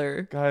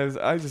Riddler. Guys,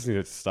 I just need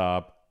to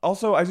stop.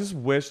 Also, I just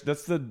wish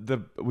that's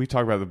we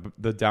talk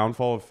about the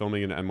downfall of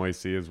filming in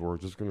NYC is we're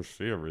just going to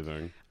see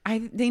everything.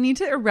 They need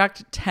to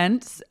erect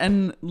tents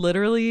and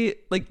literally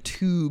like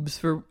tubes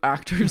for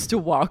actors to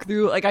walk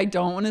through. Like, I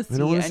don't want to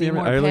see any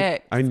more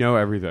pics. I know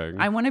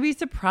everything. I want to be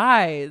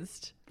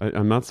surprised.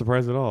 I'm not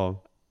surprised at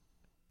all.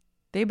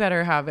 They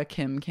better have a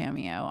Kim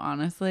cameo,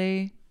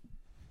 honestly.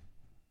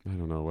 I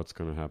don't know what's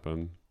going to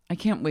happen. I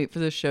can't wait for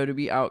this show to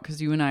be out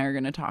because you and I are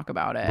going to talk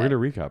about it. We're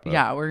going to recap it.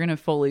 Yeah, we're going to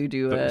fully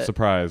do it.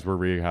 Surprise, we're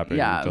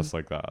recapping just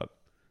like that.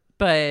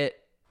 But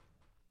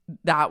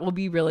that will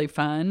be really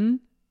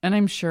fun. And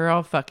I'm sure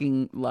I'll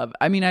fucking love.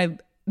 I mean,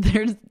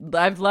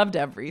 I've loved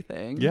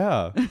everything.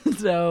 Yeah.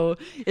 So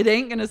it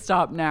ain't going to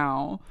stop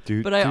now.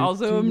 But I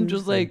also am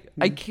just like,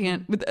 I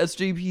can't with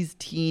SJP's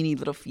teeny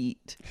little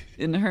feet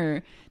in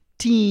her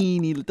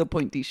teeny little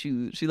pointy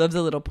shoes. She loves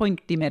a little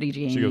pointy Mary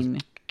Jane. She goes,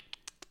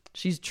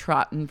 She's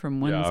trotting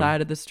from one Yeah.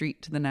 side of the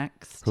street to the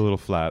next. Her little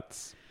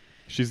flats.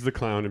 She's the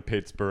clown in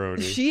Pates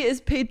Baroni. She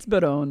is Pates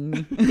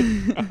Baroni.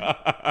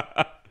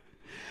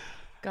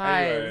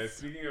 Guys. Anyway,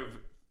 speaking of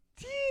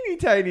teeny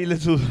tiny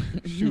little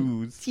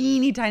shoes.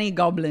 Teeny tiny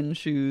goblin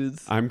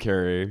shoes. I'm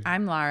Carrie.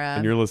 I'm Lara.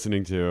 And you're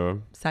listening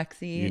to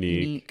Sexy,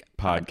 Unique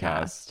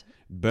Podcast.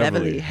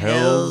 Beverly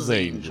Hills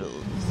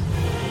Angels.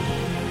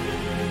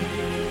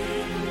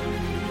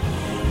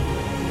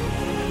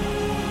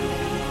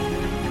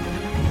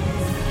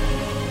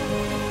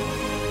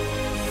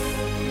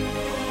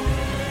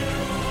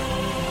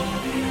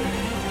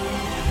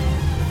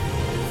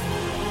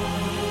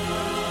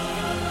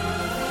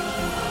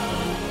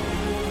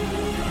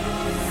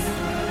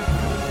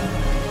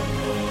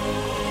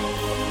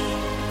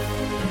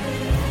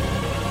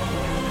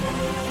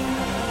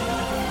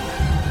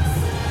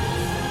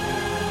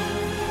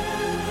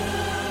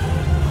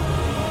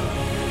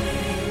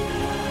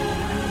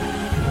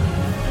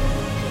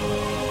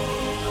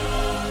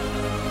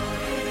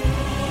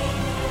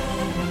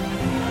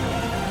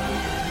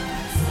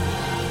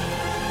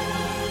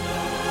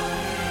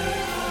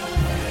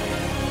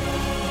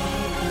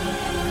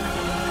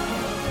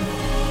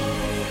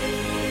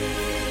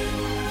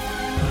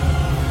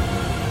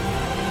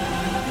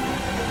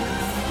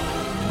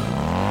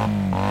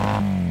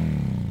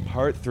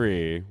 Part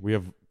 3. We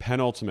have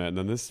penultimate, and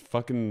then this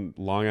fucking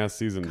long ass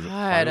season. God,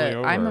 finally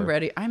over.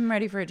 I'm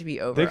ready for it to be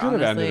over. They could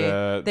have honestly.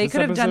 ended it. They This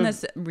could have done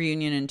episode- this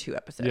reunion in 2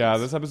 episodes. Yeah,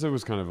 this episode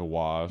was kind of a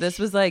wash. This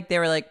was like, they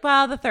were like,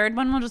 well, the third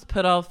one we'll just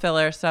put all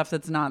filler stuff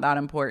that's not that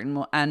important.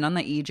 We'll end on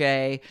the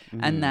EJ,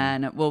 and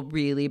then we'll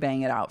really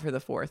bang it out for the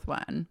 4th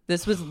one.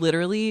 This was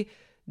literally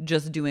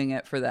just doing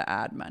it for the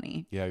ad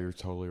money. Yeah, you're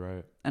totally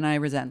right. And I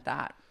resent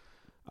that.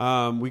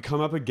 We come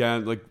up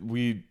again, like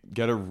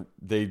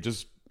they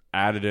just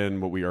added in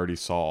what we already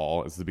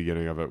saw as the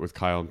beginning of it with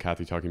Kyle and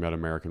Kathy talking about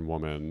American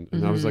Woman.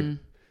 And I was like,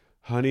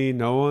 honey,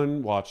 no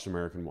one watched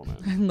American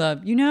Woman.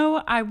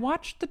 I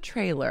watched the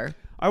trailer.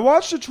 I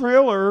watched the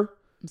trailer.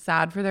 I'm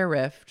sad for their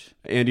rift.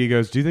 Andy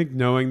goes, do you think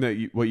knowing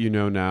that what you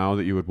know now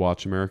that you would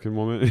watch American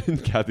Woman?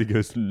 And Kathy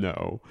goes,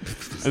 no.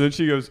 And then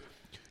she goes,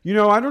 I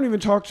don't even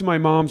talk to my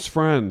mom's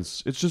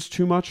friends. It's just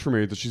too much for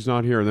me that she's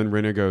not here. And then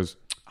Rinna goes,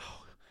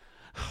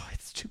 oh,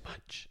 it's too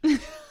much. I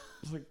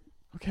was like,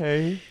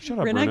 okay, shut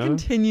up, Rinna Rinna.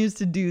 continues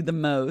to do the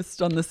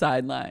most on the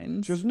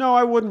sidelines. She goes, no,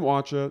 I wouldn't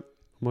watch it.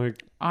 I'm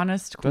like,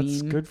 Honest queen.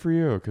 that's good for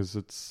you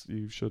because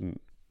you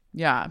shouldn't.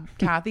 Yeah.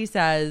 Kathy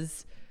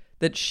says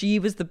that she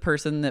was the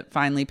person that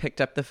finally picked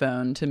up the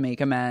phone to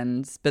make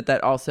amends, but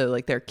that also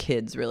like their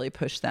kids really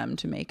pushed them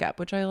to make up,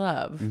 which I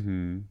love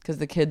because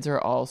the kids are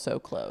all so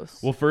close.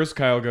 Well, first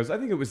Kyle goes, I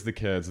think it was the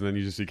kids. And then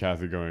you just see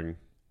Kathy going,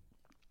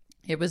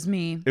 It was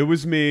me. it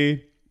was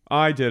me.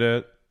 I did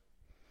it.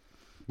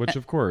 Which,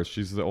 of course,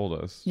 she's the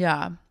oldest.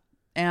 Yeah.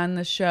 And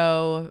the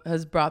show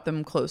has brought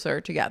them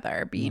closer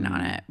together being on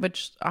it,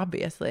 which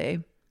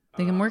obviously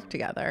they can work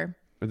together.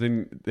 And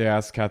then they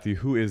ask Kathy,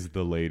 who is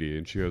the lady?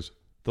 And she goes,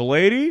 the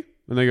lady?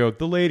 And they go,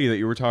 the lady that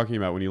you were talking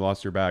about when you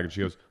lost your bag. And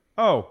she goes,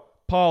 oh,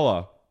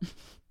 Paula.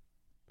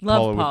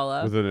 Love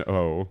Paula. With an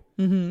O.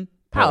 Mm-hmm.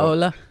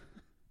 Paula.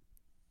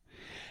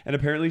 And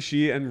apparently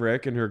she and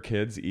Rick and her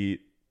kids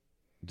eat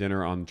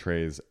dinner on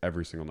trays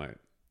every single night.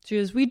 She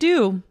goes, we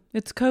do.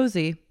 It's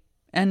cozy.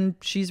 And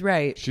she's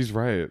right. She's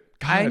right.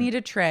 God. I need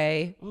a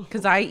tray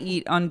because I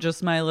eat on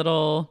just my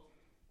little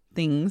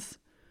things.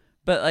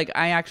 But like,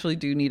 I actually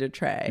do need a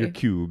tray. Your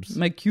cubes.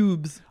 My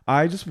cubes.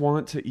 I just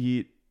want to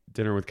eat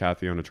dinner with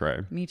Kathy on a tray.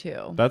 Me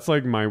too. That's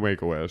like my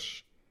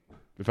Wake-A-Wish.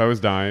 If I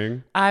was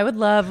dying. I would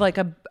love like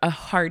a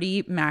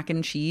hearty mac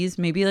and cheese,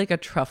 maybe like a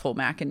truffle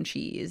mac and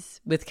cheese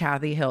with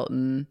Kathy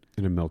Hilton.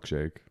 And a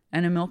milkshake.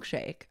 And a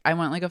milkshake. I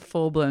want like a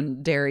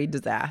full-blown dairy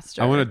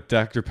disaster. I want a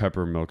Dr.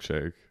 Pepper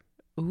milkshake.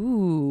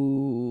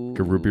 Ooh. Like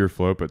a root beer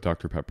float, but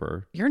Dr.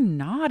 Pepper. You're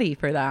naughty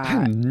for that.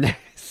 I'm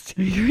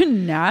nasty. You're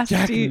nasty.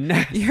 Jack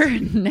nasty. You're a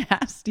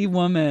nasty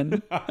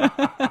woman.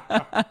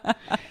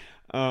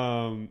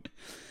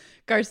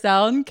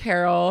 Garcelle and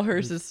Carol,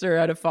 her sister,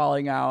 had a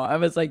falling out. I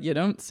was like, you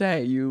don't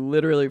say. You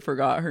literally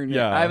forgot her name.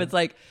 Yeah. I was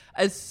like,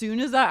 as soon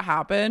as that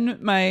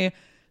happened, my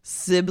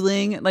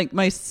sibling, like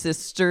my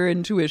sister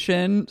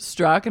intuition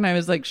struck, and I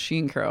was like, she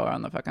and Carol are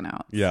on the fucking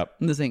outs. Yep.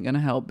 This ain't gonna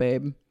help,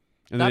 babe.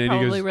 And That then Andy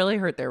probably goes, really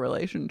hurt their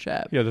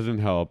relationship. yeah, it doesn't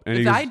help. And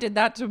he If goes, I did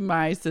that to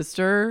my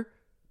sister,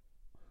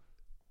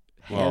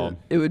 Well,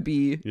 it would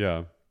be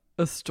yeah.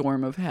 a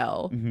storm of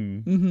hell.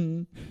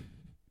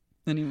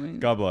 Anyway,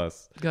 God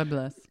bless. God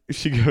bless.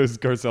 She goes,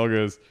 Garcelle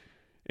goes,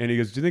 and he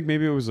goes, do you think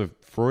maybe it was a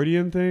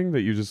Freudian thing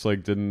that you just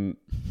like didn't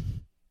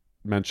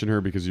mention her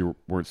because you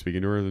weren't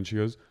speaking to her? And then she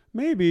goes,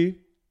 maybe.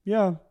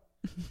 Yeah,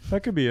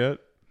 that could be it.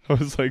 I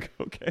was like,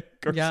 okay,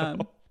 Garcelle. Yeah,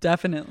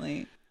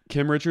 definitely.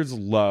 Kim Richards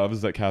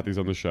loves that Kathy's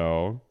on the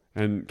show.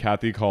 And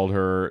Kathy called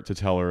her to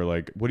tell her,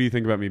 like, what do you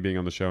think about me being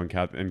on the show?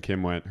 And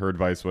Kim went, her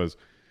advice was,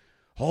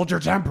 hold your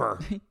temper.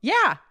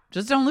 Yeah,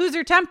 just don't lose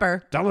your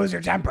temper. Don't lose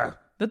your temper.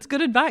 That's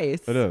good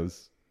advice. It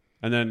is.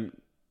 And then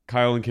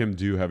Kyle and Kim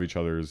do have each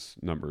other's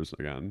numbers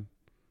again.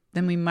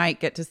 then we might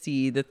get to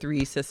see the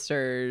three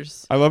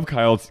sisters. I love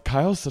Kyle.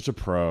 Kyle's such a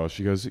pro.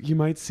 She goes, you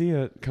might see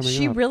it coming up.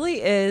 She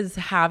really is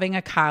having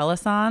a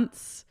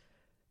Kyle-essence.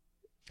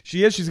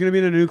 She is. She's going to be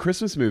in a new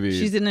Christmas movie.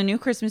 She's in a new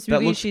Christmas That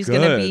movie. looks She's good.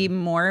 going to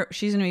be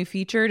she's going to be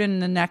featured in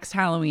the next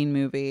Halloween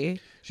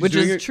movie, She's which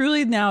doing is it-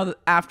 truly now,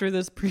 after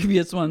this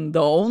previous one,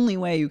 the only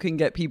way you can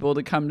get people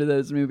to come to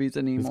those movies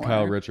anymore.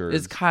 Kyle Richards.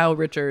 Is Kyle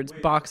Richards,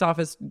 box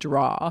office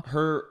draw.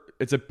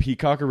 It's a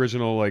Peacock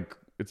original, like,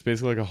 it's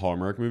basically like a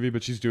Hallmark movie,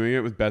 but she's doing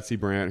it with Betsy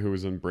Brandt, who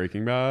was in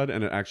Breaking Bad,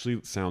 and it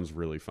actually sounds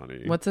really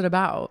funny. What's it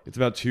about? It's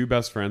about two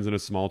best friends in a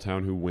small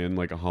town who win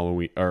like a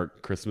Halloween or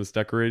Christmas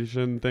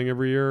decoration thing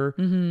every year,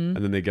 and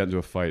then they get into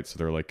a fight, so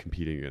they're like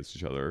competing against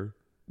each other.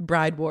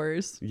 Bride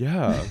Wars.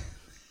 Yeah.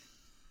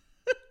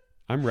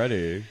 I'm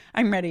ready.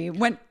 I'm ready.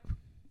 When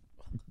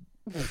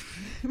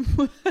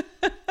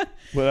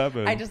What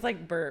happened? I just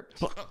like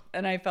burped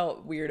and I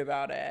felt weird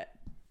about it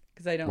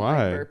because I don't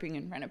Why? like burping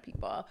in front of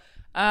people.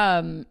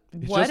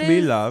 It's What just me,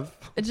 is- love.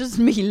 It's just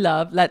me,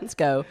 love. Let's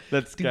go.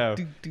 Let's go.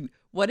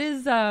 What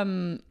is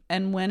and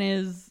when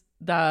is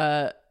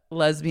the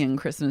lesbian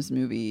Christmas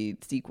movie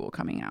sequel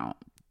coming out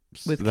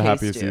with The Kay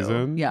happiest Stu?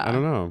 season? Yeah, I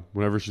don't know.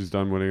 Whenever she's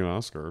done winning an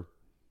Oscar,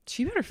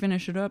 she better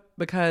finish it up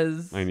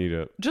because I need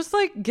it. just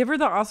like give her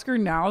the Oscar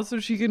now so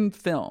she can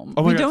film.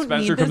 Oh my We god, don't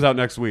Spencer need comes this- out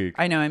next week.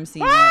 I know. I'm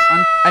seeing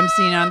it. I'm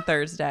seeing it on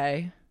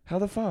Thursday. How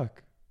the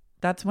fuck?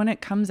 That's when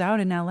it comes out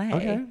in LA.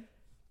 Okay.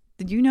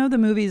 Did you know the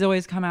movies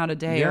always come out a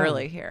day Yeah.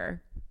 early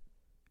here?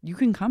 You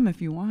can come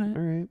if you want.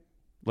 All right.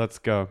 Let's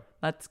go.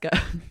 Let's go.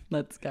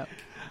 Let's go.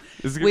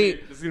 This is gonna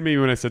Wait. Be, this is gonna be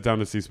when I sit down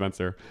to see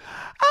Spencer.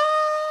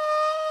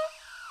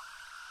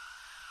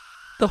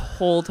 The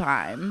whole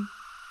time.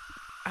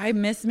 I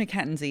miss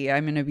Mackenzie,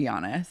 I'm going to be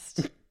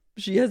honest.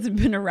 She hasn't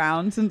been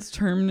around since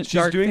Term She's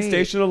Dark doing Fate.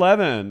 Station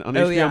 11 on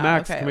Oh, HBO yeah.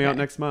 Max, Okay, coming out okay.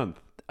 next month.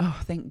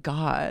 Oh, thank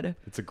God.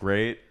 It's a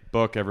great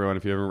book, everyone.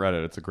 If you haven't read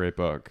it, it's a great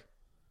book.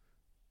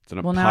 It's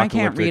an Well, now I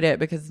can't read apocalyptic- it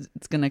because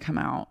it's going to come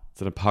out.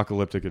 It's an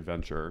apocalyptic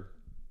adventure.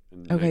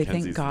 And Okay, thank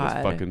Mackenzie's God.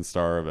 the fucking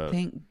star of it.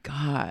 Thank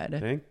God.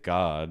 Thank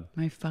God.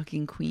 My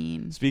fucking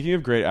queen. Speaking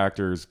of great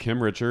actors,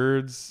 Kim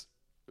Richards,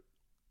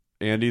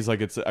 Andy's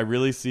like, I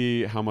really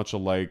see how much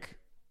alike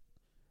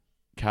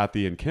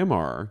Kathy and Kim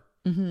are,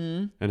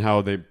 and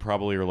how they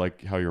probably are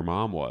like how your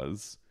mom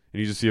was. And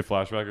you just see a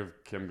flashback of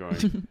Kim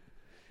going,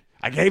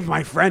 I gave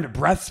my friend a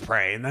breath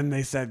spray, and then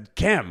they said,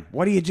 Kim,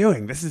 what are you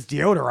doing? This is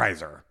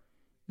deodorizer.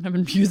 I've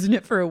been using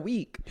it for a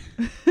week.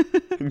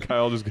 And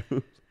Kyle just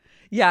goes,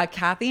 Yeah,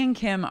 Kathy and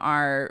Kim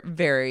are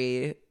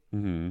very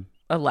mm-hmm.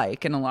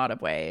 alike in a lot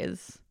of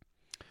ways.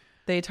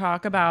 They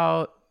talk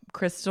about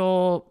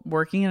Crystal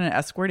working in an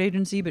escort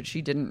agency, but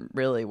she didn't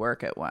really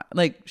work at one.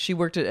 Like, she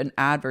worked at an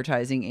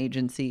advertising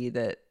agency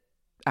that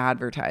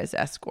advertised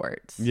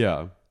escorts.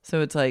 Yeah.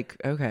 So it's like,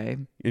 okay.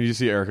 And you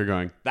see Erica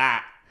going,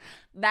 That's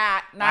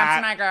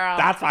my girl.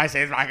 That's why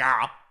she's my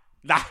girl.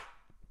 That-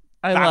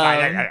 I that's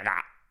love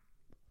why-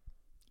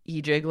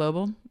 EJ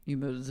Global.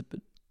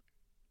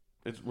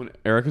 it's when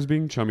Erica's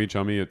being chummy,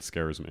 it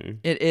scares me.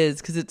 It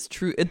is, because it's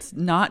true. It's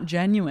not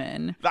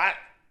genuine.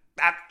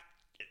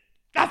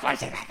 That's why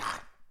she's my girl.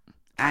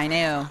 I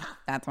knew.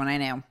 That's when I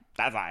knew.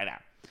 That's why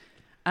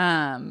I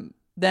know.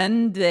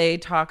 Then they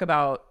talk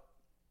about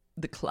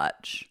the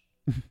clutch.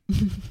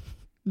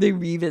 They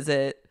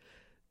revisit,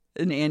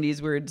 in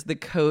Andy's words, the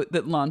coat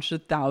that launched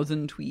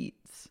 1,000 tweets.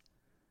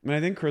 I mean, I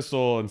think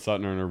Crystal and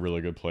Sutton are in a really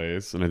good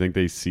place, and I think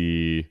they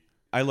see.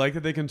 I like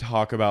that they can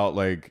talk about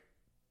like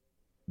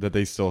that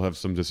they still have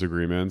some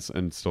disagreements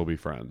and still be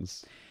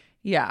friends,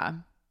 Yeah.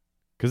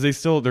 because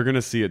they're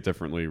gonna see it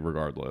differently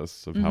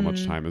regardless of how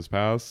much time has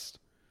passed.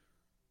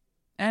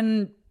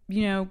 And,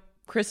 you know,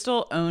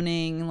 Crystal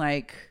owning,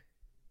 like,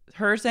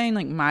 her saying,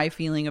 like, my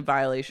feeling of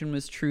violation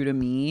was true to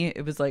me.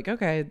 It was like,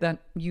 okay, that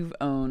you've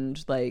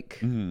owned, like,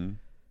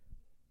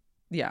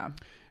 yeah.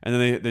 And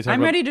then they talk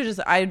I'm about, ready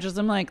to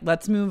I'm like,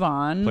 let's move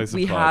on. Play some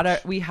We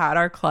clutch. had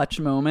our clutch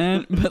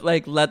moment, but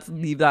like, let's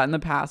leave that in the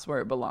past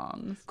where it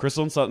belongs.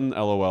 Crystal and Sutton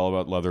LOL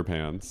about leather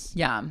pants,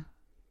 Yeah.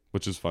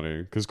 which is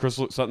funny because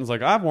Sutton's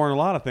like, I've worn a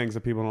lot of things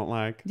that people don't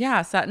like.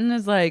 Yeah. Sutton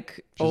is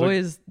like She's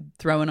always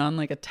throwing on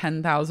like a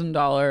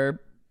 $10,000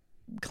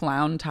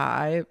 clown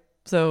tie.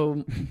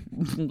 So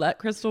let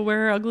Crystal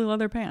wear her ugly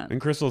leather pants. And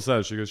Crystal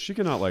says, she goes, she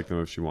cannot like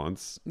them if she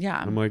wants. Yeah.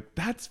 I'm like,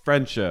 that's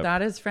friendship.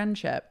 That is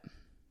friendship.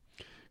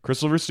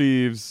 Crystal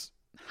receives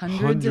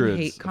Hundreds of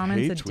hate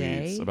comments hate a tweets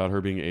day. about her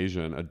being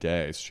Asian a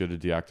day. So she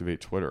had to deactivate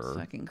Twitter.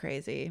 Fucking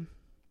crazy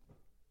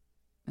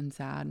and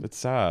sad. It's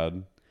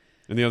sad.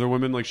 And the other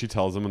women, like, she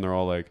tells them and they're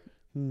all like,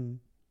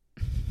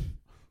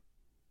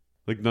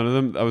 like, none of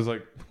them, I was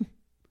like,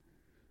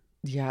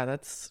 Yeah,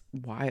 that's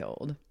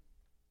wild.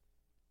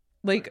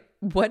 Like,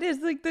 what is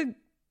like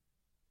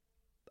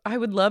I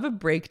would love a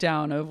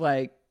breakdown of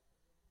like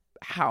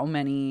how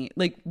many,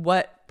 like,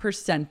 what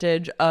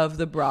percentage of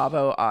the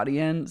Bravo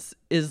audience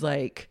is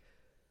like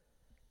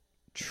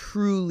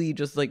truly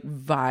just like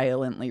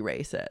violently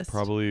racist.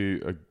 probably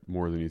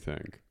more than you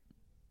think.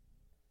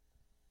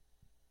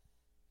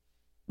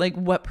 Like,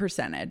 what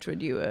percentage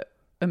would you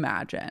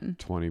imagine?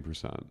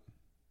 20%.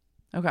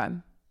 Okay.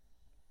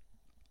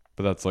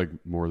 But that's like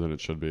more than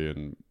it should be,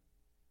 and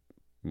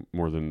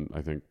more than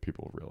I think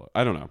people realize.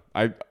 I don't know.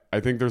 I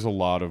think there's a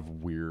lot of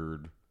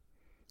weird.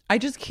 I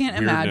just can't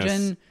weirdness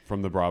imagine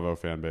from the Bravo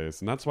fan base,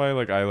 and that's why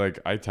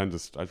I try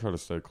to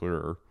stay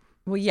clearer.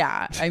 Well,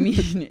 yeah. I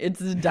mean,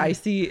 it's a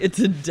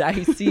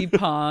dicey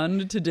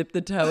pond to dip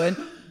the toe in.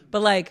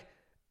 But like,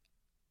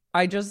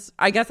 I guess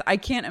I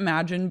can't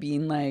imagine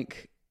being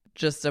like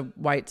just a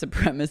white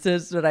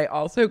supremacist, but I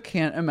also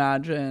can't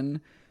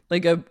imagine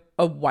like a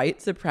white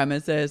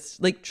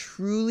supremacist like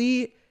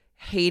truly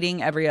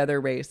hating every other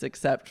race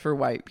except for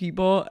white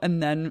people,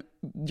 and then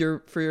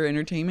for your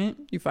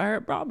entertainment you fire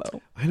up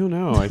Bravo. I don't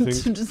know. I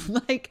think just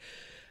like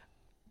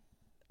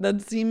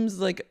that seems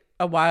like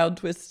a wild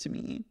twist to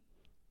me.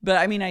 But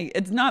I mean,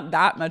 it's not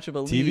that much of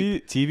a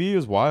leap. TV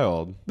is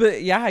wild.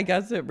 But yeah, I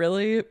guess it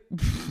really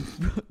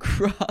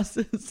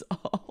crosses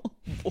all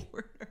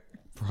borders.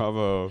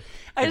 Bravo.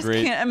 I just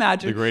can't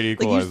imagine. The great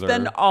equalizer. Like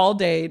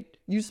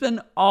you spend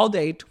all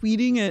day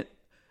tweeting at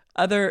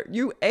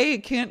you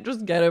can't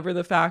just get over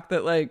the fact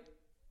that like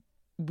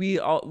we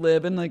all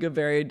live in like a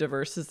very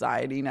diverse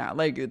society now.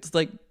 Like it's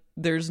like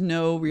there's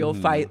no real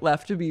fight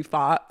left to be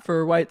fought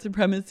for white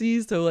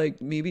supremacy. So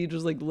like maybe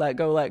just like let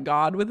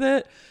God with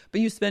it.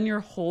 But you spend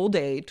your whole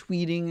day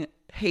tweeting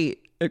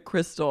hate at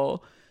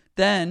Crystal.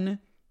 Then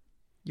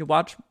you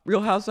watch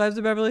Real Housewives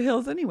of Beverly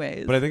Hills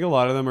anyways. But I think a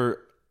lot of them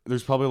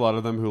there's probably a lot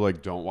of them who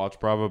like don't watch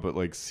Bravo, but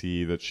like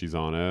see that she's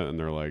on it and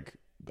they're like,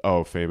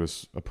 oh,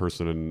 a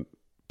person in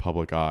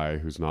public eye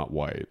who's not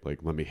white. Like,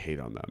 let me hate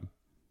on them.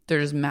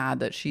 They're just mad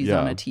that she's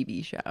on a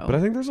TV show. But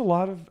I think there's a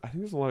lot of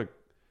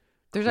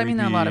there are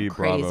a lot of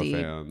crazy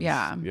Bravo fans.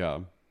 Yeah.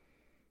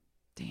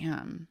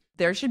 Damn.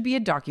 There should be a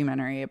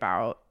documentary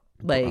about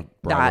like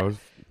Bravo.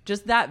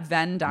 that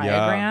Venn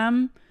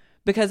diagram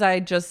because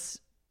if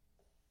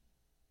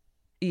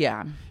you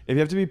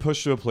have to be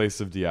pushed to a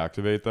place of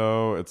deactivate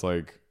though, it's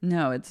like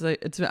no, it's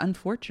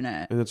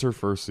unfortunate. And it's her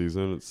first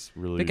season. It's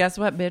really. But guess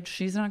what, bitch?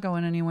 She's not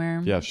going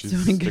anywhere. Yeah, she's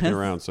sticking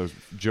around. So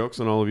jokes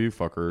on all of you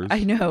fuckers.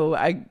 I know.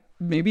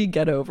 Maybe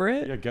get over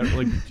it. Yeah,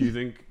 do you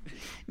think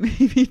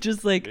maybe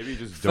just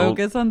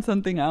focus on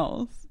something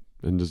else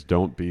and just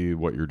don't be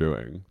what you're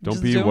doing.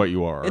 Don't be what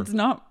you are. It's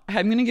not.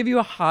 I'm gonna give you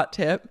a hot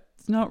tip.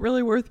 It's not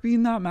really worth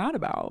being that mad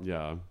about.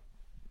 Yeah.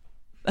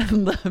 I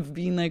love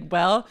being like,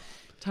 well,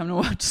 time to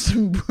watch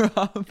some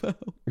Bravo.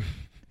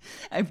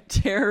 I've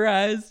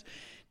terrorized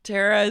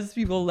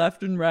people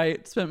left and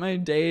right. Spent my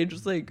day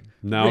just like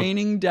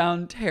raining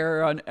down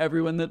terror on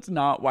everyone that's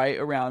not white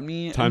around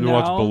me. Time to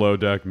watch Below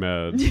Deck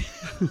Med.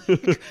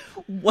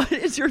 What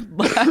is your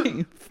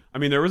life? I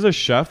mean, there was a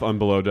chef on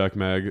Below Deck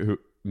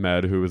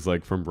Med who was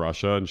like from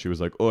Russia, and she was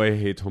like, "Oh, I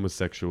hate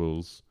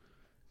homosexuals."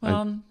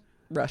 Well,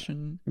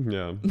 Russian.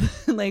 Yeah.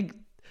 Like.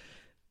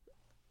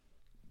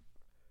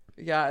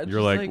 Yeah,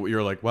 you're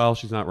like, well,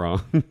 she's not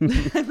wrong.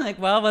 I'm like,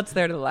 well, what's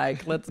there to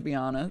like? Let's be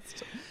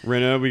honest.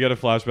 Rinna, we got a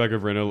flashback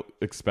of Rinna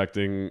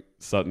expecting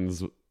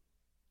Sutton's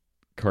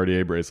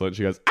Cartier bracelet.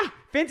 She goes,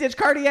 Vintage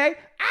Cartier.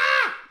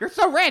 You're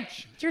so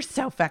rich. You're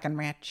so fucking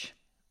rich.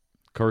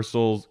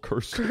 Kirstle's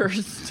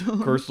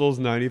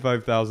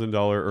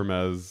 $95,000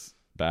 Hermes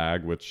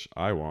bag, which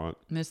I want.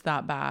 Miss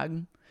that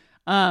bag.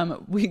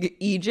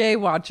 EJ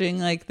watching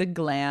like the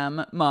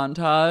glam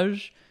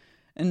montage,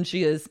 and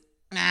she is.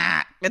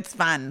 It's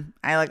fun.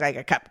 I look like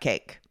a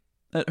cupcake.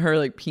 At her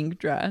like pink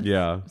dress.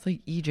 Yeah. It's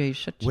like EJ,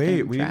 shut your Wait,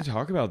 damn we trap. need to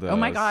talk about this. Oh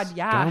my god,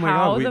 yeah. Oh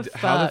my god,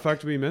 how the fuck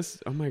did we miss?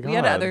 Oh my god. We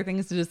had other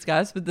things to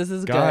discuss, but this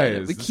is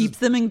Guys, good. It keeps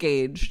them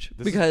engaged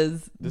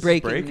because this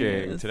breaking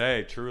is news.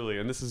 today, truly,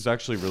 and this is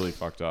actually really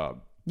fucked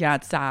up. Yeah,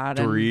 it's sad.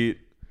 Dorit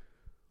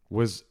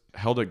was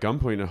held at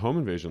gunpoint in a home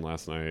invasion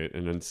last night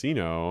in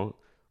Encino.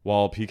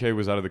 While PK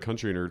was out of the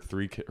country and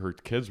her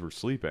kids were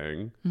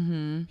sleeping,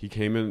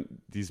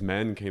 these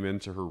men came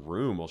into her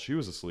room while she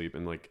was asleep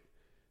and like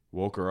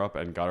woke her up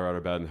and got her out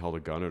of bed and held a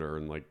gun at her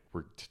and like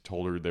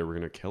told her they were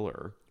going to kill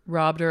her.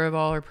 Robbed her of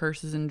all her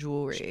purses and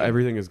jewelry.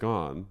 Everything is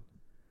gone.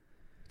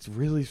 It's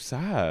really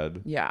sad.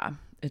 Yeah,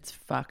 it's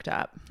fucked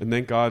up. And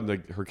thank God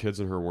like her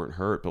kids and her weren't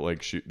hurt, but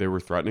like they were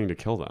threatening to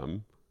kill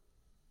them.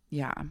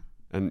 Yeah.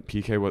 And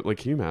PK,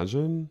 can you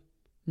imagine?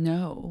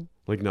 No.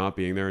 Like not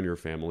being there in your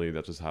family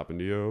that just happened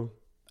to you.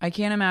 I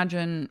can't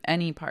imagine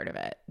any part of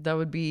it. That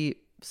would be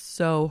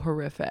so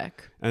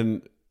horrific.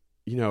 And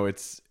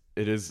it's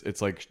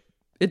like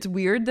it's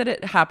weird that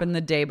it happened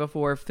the day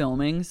before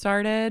filming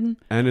started.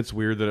 And it's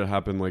weird that it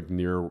happened like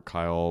near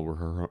Kyle where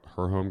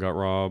her home got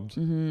robbed.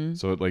 Mm-hmm.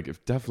 So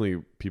if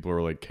definitely people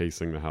are like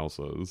casing the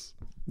houses.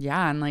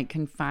 Yeah, and like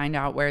can find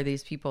out where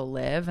these people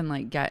live and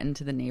like get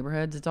into the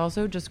neighborhoods. It's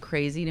also just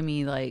crazy to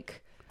me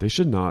like they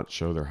should not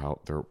show their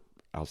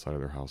outside of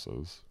their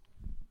houses.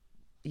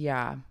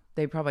 Yeah,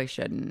 they probably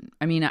shouldn't.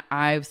 I mean,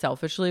 I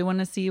selfishly want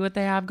to see what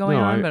they have going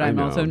on, but I'm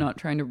also not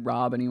trying to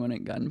rob anyone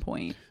at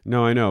gunpoint.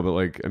 No, I know,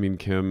 but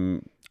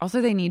Kim. Also,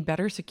 they need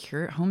better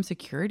home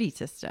security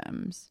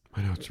systems.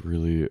 I know I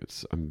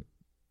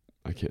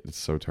can't. It's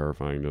so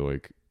terrifying to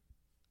like.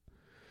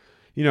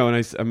 And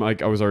I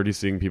was already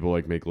seeing people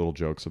like make little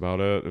jokes about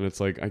it, and it's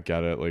like I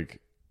get it,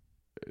 like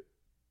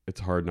it's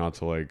hard not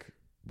to like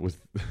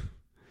with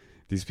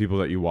these people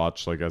that you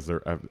watch like as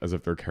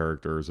if they're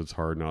characters. It's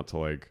hard not to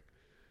like,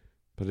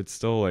 but it's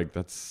still like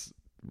that's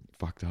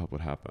fucked up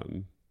what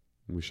happened.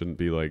 We shouldn't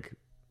be like,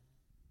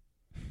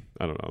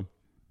 I don't know.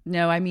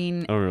 No, I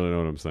mean, I don't really know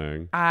what I'm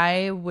saying.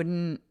 I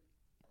wouldn't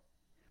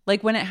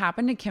like when it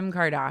happened to Kim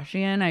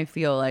Kardashian. I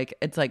feel like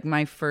it's like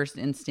my first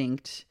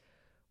instinct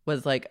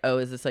was like, oh,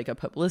 is this like a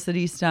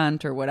publicity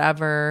stunt or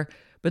whatever?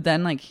 But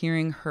then like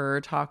hearing her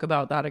talk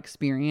about that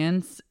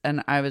experience,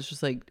 and I was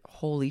just like,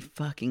 holy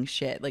fucking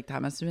shit. Like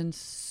that must have been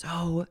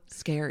so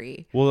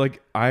scary. Well,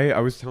 like I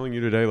was telling you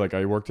today, like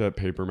I worked at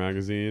Paper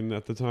Magazine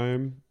at the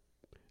time,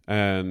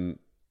 and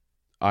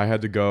I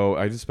had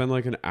to spend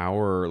like an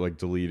hour like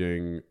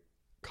deleting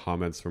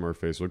comments from our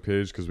Facebook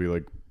page because we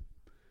like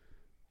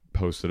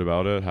posted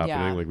about it happening.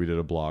 Yeah. Like we did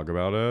a blog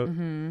about it.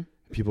 Mm-hmm.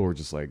 People were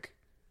just like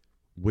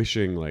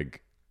wishing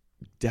like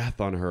death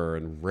on her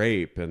and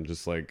rape and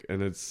just like,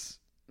 and it's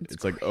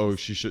like, oh,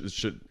 she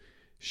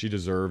she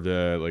deserved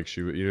it. Like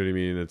she, you know what I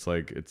mean? It's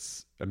like,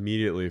 it's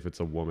immediately, if it's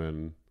a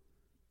woman,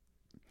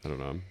 I don't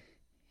know.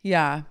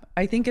 Yeah.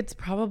 I think it's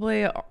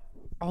probably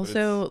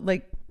also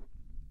like,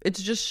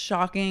 it's just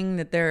shocking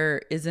that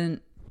there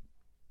isn't,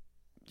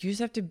 you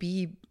just have to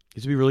be, You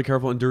have to be really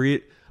careful. And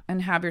Dorit,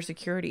 and have your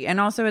security. And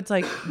also it's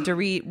like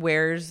Dorit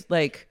wears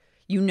like,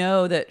 you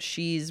know that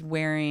she's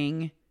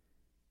wearing,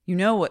 you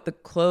know what the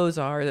clothes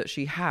are that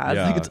she has.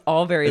 Yeah. Like it's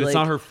all very and like, it's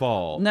not her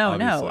fault. No,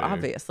 obviously.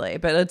 obviously.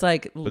 But it's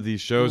like But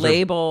these shows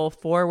label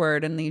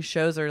forward, and these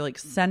shows are like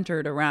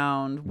centered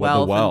around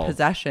wealth and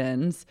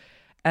possessions.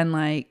 And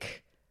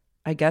like,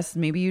 I guess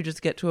maybe you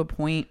just get to a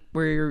point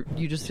where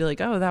you just feel like,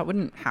 oh, that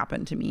wouldn't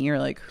happen to me, or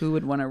like, who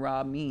would want to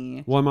rob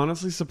me? Well, I'm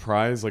honestly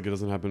surprised like it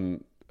doesn't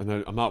happen, and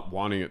I'm not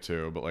wanting it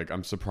to, but like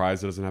I'm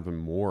surprised it doesn't happen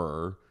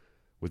more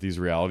with these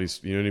realities.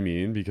 You know what I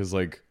mean? Because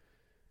like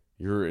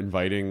you're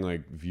inviting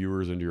like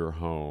viewers into your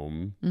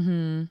home.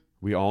 Mm-hmm.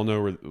 We all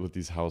know what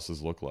these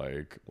houses look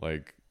like.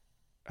 Like,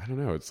 I don't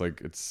know. It's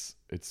like it's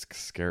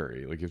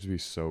scary. Like you have to be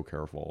so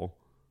careful.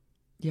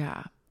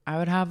 Yeah,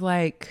 I'd have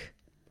like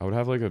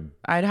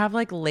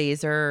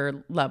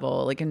laser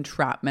level, like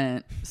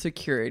entrapment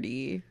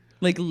security,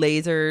 like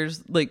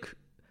lasers, like,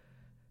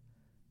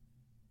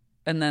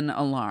 and then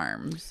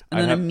alarms,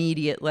 and then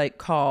immediately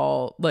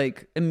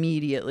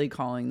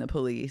calling the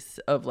police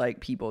of like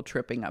people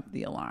tripping up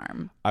the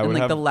alarm, and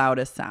like the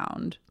loudest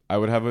sound. I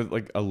would have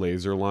a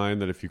laser line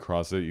that if you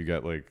cross it, you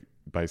get like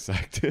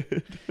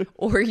bisected.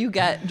 Or you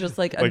get just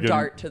like a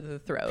dart to the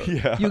throat.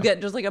 Yeah. You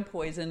get just like a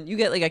poison. You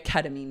get like a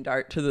ketamine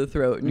dart to the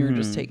throat, and you're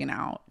just taken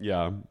out.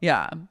 Yeah.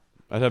 Yeah.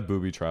 I'd have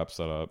booby traps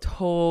set up.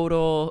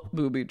 Total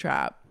booby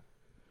trap.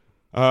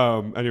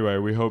 Anyway,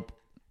 we hope.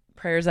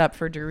 Prayers up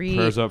for Dorit.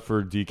 Prayers up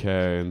for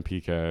DK and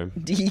PK.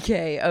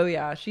 DK. Oh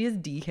yeah, she is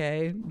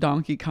DK.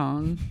 Donkey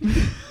Kong.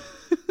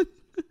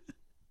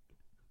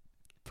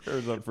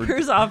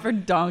 Prayers up for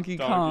Donkey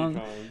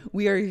Kong.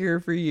 We are here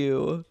for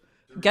you.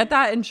 Get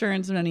that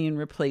insurance money and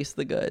replace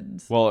the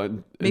goods.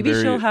 Well, maybe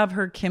she'll have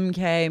her Kim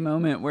K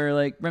moment where,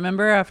 like,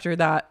 remember after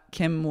that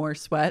Kim wore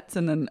sweats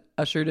and then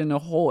ushered in a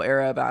whole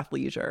era of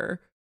athleisure.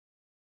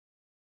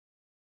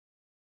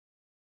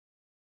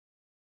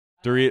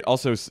 Dorit,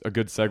 also a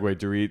good segue.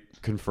 Dorit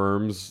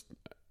confirms,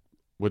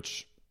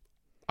 which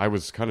I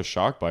was kind of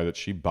shocked by, that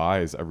she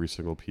buys every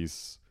single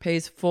piece.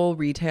 Pays full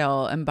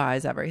retail and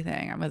buys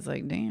everything. I was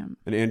like, damn.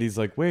 And Andy's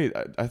like, wait,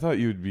 I thought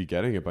you'd be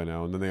getting it by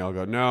now. And then they all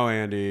go, no,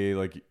 Andy,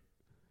 like,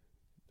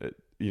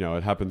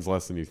 it happens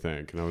less than you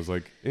think. And I was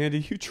like,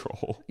 Andy, you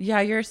troll.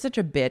 Yeah, you're such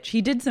a bitch.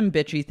 He did some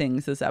bitchy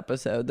things this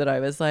episode that I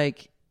was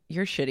like,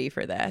 you're shitty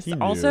for this.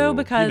 Also,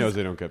 because he knows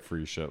they don't get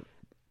free shit.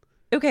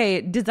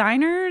 Okay,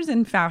 designers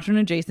and fashion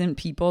adjacent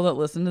people that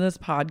listen to this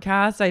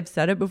podcast, I've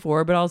said it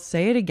before, but I'll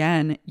say it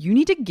again. You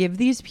need to give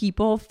these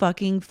people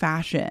fucking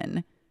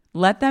fashion.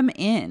 Let them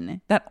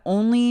in. That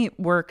only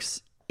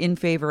works in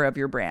favor of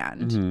your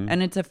brand. Mm-hmm.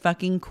 And it's a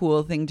fucking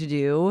cool thing to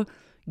do.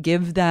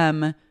 Give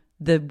them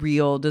the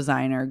real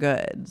designer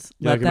goods.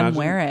 Yeah, let them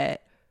wear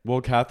it.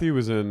 Well, Kathy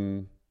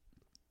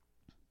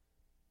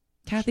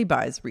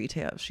buys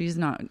retail. She's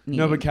not.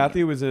 No, but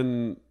Kathy was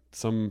in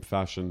some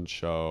fashion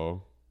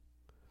show.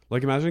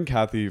 Like, imagine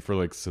Kathy for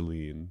like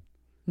Celine.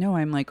 No,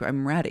 I'm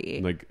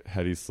ready. Like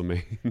Hedy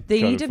Slimane.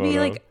 They need to be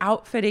like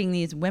outfitting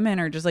these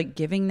women, or just like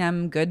giving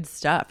them good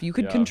stuff. You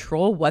could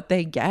control what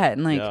they get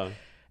and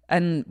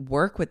and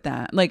work with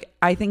that. Like,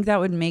 I think that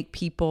would make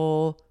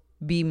people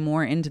be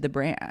more into the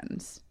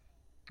brands.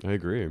 I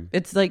agree.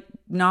 It's like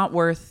not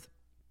worth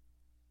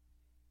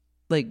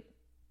like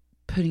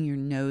putting your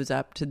nose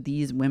up to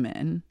these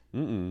women. I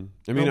mean,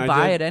 I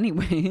buy it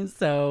anyway.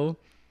 So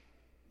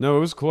no,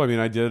 it was cool. I mean,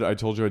 I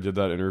told you I did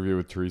that interview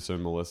with Teresa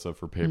and Melissa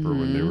for Paper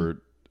when they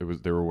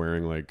were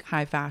wearing like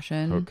high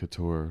fashion, haute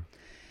couture.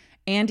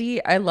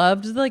 Andy, I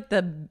loved like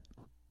the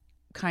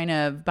kind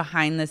of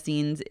behind the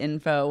scenes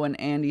info when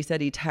Andy said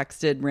he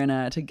texted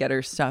Rinna to get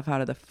her stuff out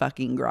of the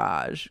fucking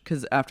garage,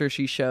 because after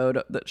she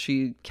showed that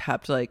she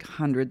kept like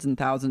hundreds and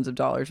thousands of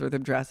dollars worth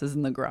of dresses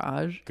in the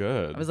garage.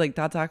 Good. I was like,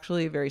 that's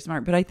actually very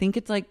smart. But I think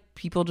it's like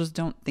people just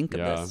don't think of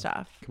this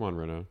stuff. Come on,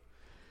 Rinna.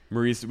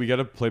 Mauricio, we got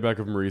a playback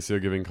of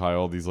Mauricio giving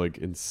Kyle these like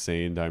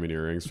insane diamond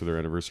earrings for their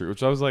anniversary,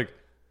 which I was like,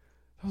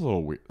 that was a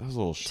little weird. That was a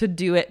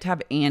little to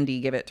have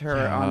Andy give it to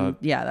her.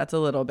 That's a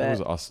little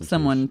bit.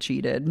 Someone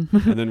cheated.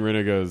 And then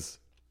Rinna goes,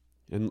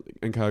 and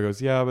Kyle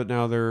goes, yeah, but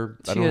now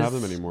I don't have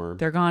them anymore.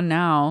 They're gone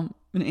now.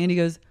 And Andy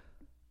goes,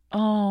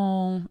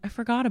 oh, I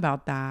forgot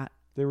about that.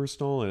 They were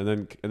stolen.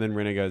 And then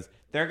Rinna goes,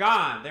 they're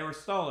gone. They were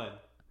stolen.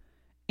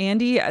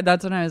 Andy,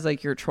 that's when I was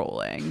like, you're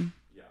trolling.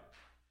 Yeah.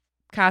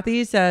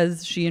 Kathy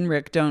says she and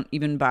Rick don't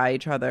even buy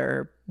each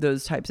other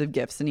those types of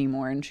gifts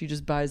anymore, and she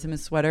just buys him a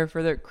sweater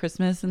for their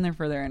Christmas and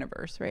for their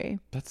anniversary.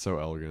 That's so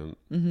elegant.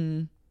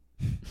 Mm-hmm.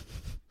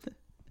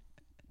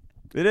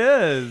 It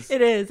is.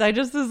 It is. I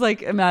just was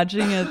like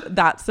imagining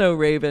that's so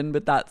Raven,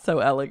 but that's so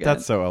elegant.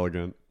 That's so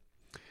elegant.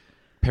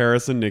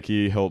 Paris and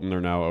Nikki Hilton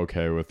are now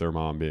okay with their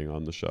mom being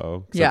on the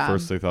show. Yeah. At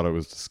first they thought it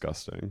was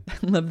disgusting. I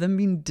love them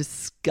being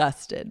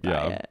disgusted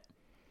by it.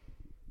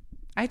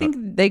 I think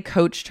they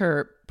coached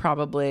her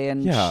probably,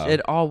 and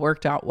it all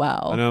worked out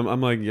well. And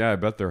I'm like, yeah, I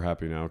bet they're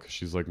happy now because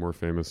she's like more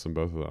famous than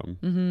both of them.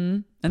 Mm-hmm.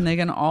 And they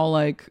can all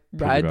like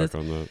ride this.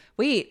 On that.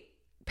 Wait,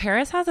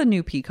 Paris has a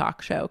new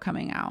Peacock show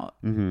coming out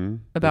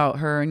about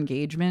her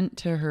engagement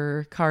to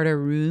her Carter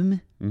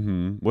Room.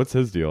 Mm-hmm. What's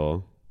his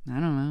deal? I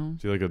don't know.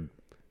 Is he like a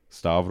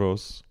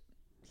Stavros?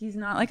 He's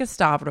not like a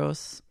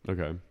Stavros.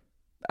 Okay.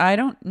 I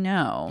don't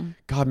know.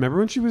 God, remember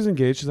when she was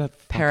engaged to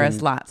that Paris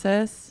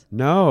Latsis?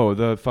 No,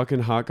 the fucking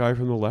hot guy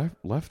from the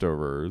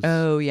Leftovers.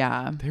 Oh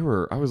yeah.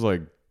 I was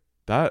like,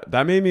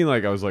 that made me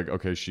like, I was like,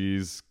 okay,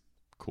 she's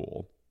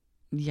cool.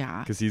 Yeah.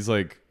 Because he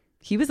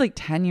was like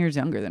 10 years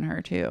younger than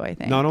her too, I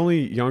think. Not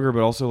only younger,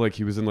 but also like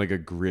he was in like a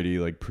gritty,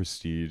 like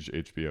prestige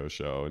HBO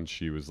show, and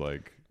she was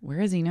like, where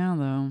is he now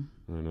though?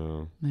 I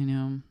know.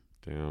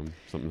 Damn,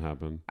 something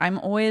happened. I'm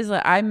always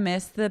like, I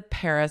miss the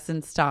Paris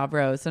and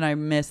Stavros, and I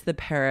miss the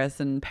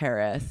Paris and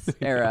Paris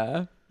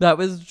era. That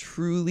was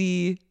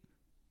truly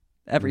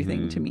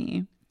everything to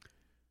me.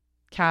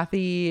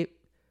 Kathy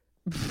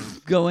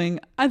going,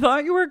 I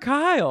thought you were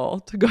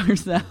Kyle, to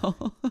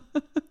Garcelle.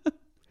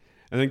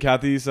 And then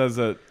Kathy says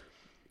that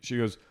she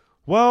goes,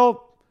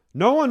 well,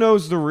 no one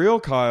knows the real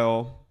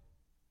Kyle.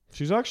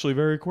 She's actually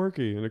very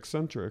quirky and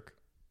eccentric.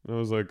 And I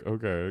was like,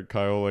 okay.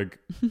 Kyle like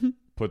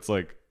puts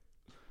like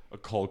a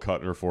cold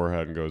cut in her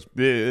forehead and goes,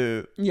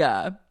 bleh.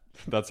 Yeah.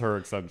 That's her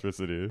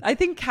eccentricity. I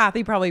think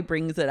Kathy probably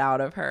brings it out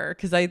of her,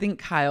 because I think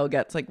Kyle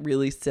gets like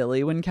really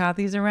silly when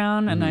Kathy's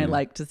around, and I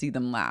like to see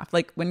them laugh.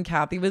 Like when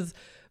Kathy was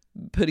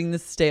putting the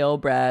stale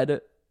bread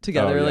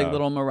together, like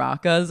little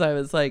maracas, I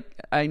was like,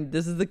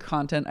 this is the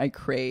content I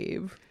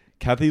crave.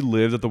 Kathy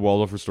lived at the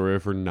Waldorf Astoria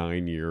for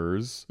 9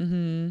 years.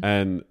 Mm-hmm.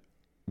 And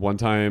one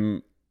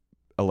time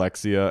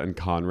Alexia and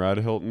Conrad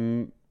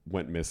Hilton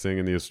went missing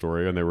in the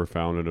Astoria, and they were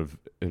found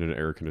in an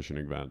air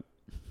conditioning vent.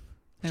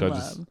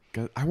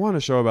 I want a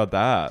show about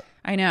that.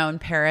 I know.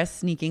 And Paris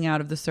sneaking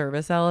out of the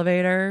service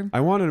elevator. I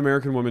want an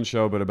American Woman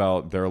show, but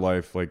about their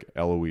life, like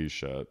Eloise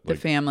shit. The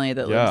family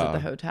that lives at the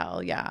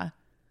hotel. Yeah.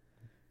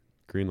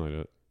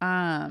 Greenlight it.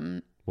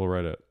 We'll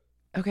write it.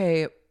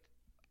 Okay.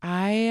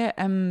 I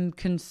am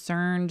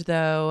concerned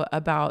though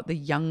about the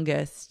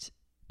youngest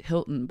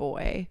Hilton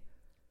boy.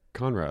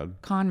 Conrad.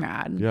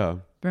 Yeah.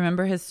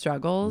 Remember his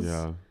struggles?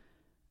 Yeah.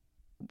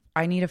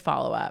 I need a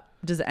follow-up.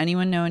 Does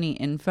anyone know any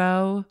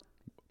info?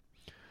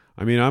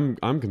 I mean,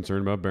 I'm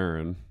concerned about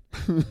Baron.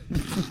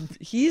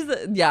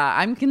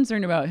 I'm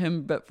concerned about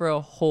him, but for a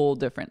whole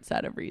different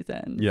set of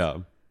reasons. Yeah.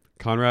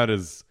 Conrad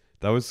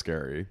that was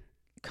scary.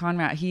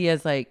 Conrad, he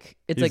is like,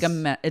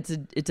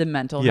 it's a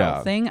mental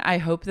health thing. I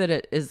hope that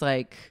it is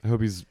like, I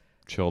hope he's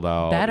chilled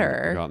out,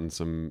 better, gotten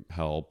some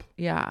help.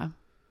 Yeah.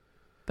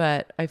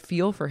 But I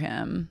feel for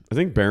him. I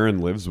think Baron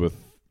lives with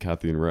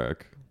Kathy and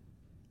Rick.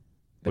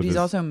 But he's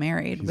also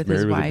married with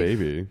his wife. With a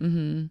baby.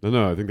 Mm-hmm.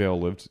 No, I think they all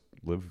live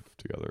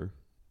together.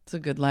 It's a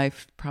good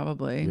life,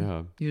 probably.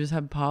 Yeah. You just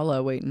have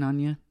Paula waiting on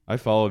you. I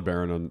followed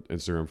Baron on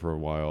Instagram for a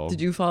while.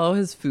 Did you follow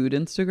his food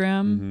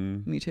Instagram?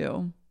 Mm-hmm. Me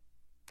too.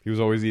 He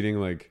was always eating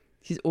like...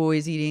 He's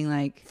always eating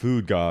like...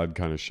 food god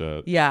kind of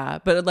shit. Yeah,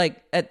 but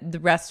like at the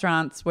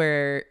restaurants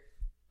where...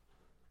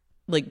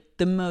 like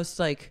the most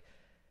like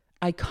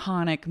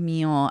iconic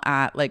meal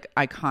at like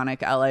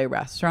iconic LA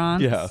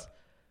restaurants. Yeah.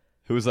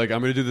 It was like, I'm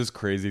going to do this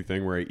crazy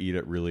thing where I eat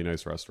at really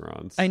nice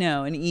restaurants. I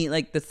know. And eat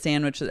like the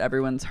sandwich that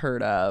everyone's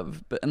heard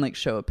of, and like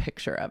show a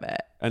picture of it.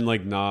 And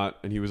like not,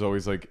 and he was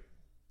always like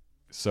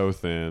so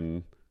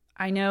thin.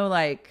 I know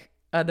like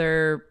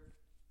other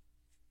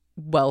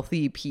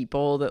wealthy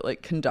people that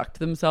like conduct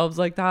themselves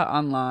like that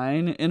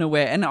online in a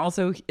way. And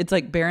also it's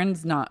like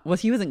Baron's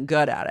he wasn't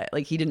good at it.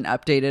 Like he didn't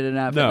update it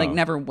enough. No. It like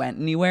never went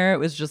anywhere. It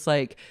was just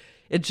like,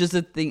 it's just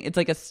a thing. It's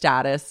like a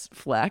status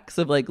flex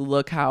of like,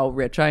 look how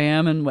rich I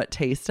am and what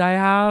taste I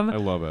have. I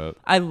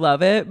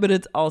love it. But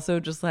it's also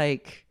just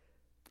like,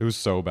 It was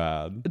so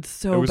bad. It's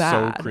so bad. It was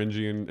so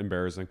cringy and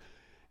embarrassing.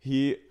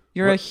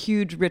 You're a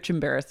huge rich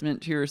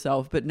embarrassment to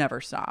yourself, but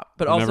never stop.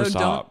 But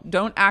also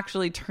don't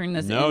actually turn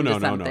this into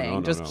something.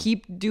 No, just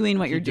keep doing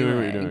what you're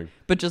doing.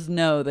 But just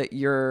know that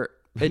you're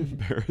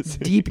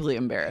deeply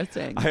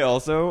embarrassing. I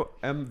also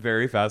am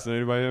very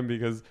fascinated by him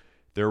because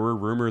there were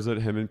rumors that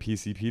him and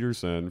PC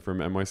Peterson from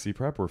NYC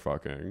Prep were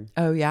fucking.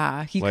 Oh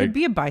yeah, he could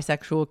be a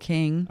bisexual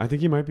king. I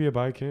think he might be a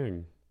bi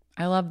king.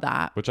 I love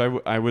that. Which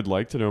I would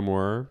like to know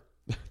more.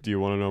 Do you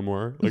want to know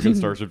more? Like in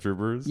Starship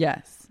Troopers?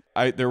 Yes.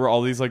 There were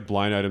all these like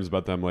blind items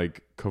about them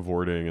like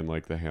cavorting in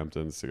like the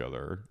Hamptons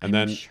together. And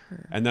then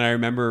I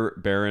remember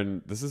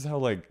Baron, this is how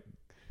like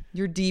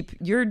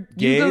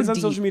gays on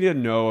social media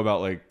know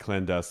about like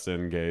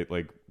clandestine gay,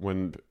 like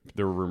when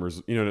there were rumors,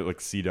 like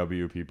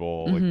CW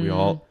people, like we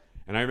all,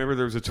 and I remember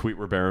there was a tweet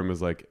where Baron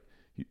was like,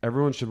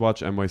 everyone should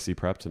watch NYC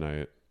Prep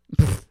tonight.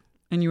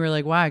 And you were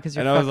like, why? Because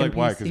you're fucking PC? And I was like,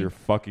 why? Because you're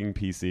fucking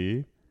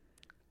PC?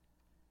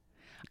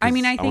 I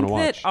mean, I think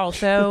that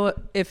also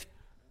if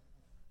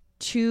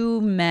two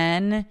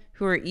men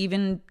who are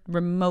even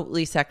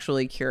remotely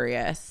sexually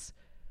curious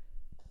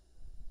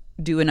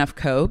do enough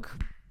coke,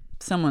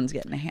 someone's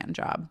getting a hand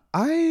job.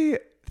 I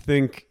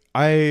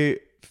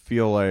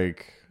feel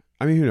like,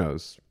 I mean, who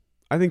knows?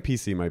 I think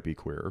PC might be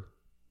queer.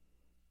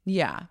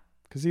 Yeah.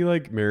 Because he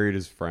like married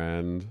his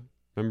friend.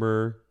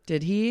 Remember?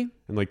 Did he?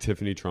 And like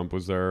Tiffany Trump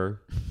was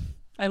there.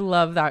 I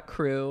love that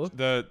crew.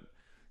 The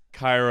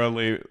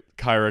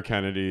Kyra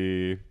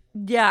Kennedy.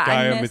 Yeah.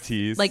 Gaia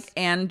Matisse. Like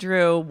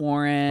Andrew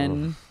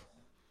Warren,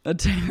 a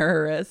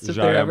terrorist, if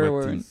there ever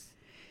were.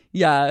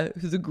 Yeah,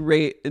 who's a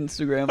great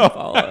Instagram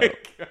follow.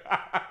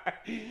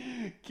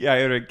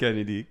 Kyra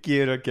Kennedy.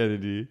 Kyra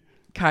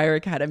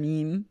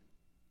Ketamine.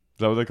 Is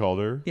that what they called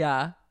her?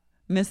 Yeah.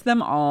 Miss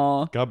them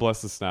all. God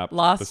bless the Snapchat.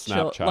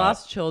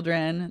 Lost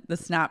Children, the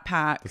Snap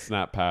Pack. The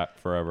Snap Pack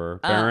forever.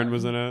 Baron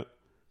was in it.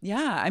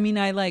 Yeah. I mean,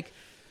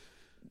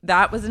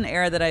 that was an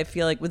era that I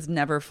feel like was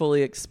never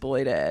fully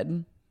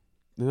exploited.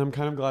 And I'm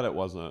kind of glad it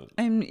wasn't.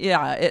 And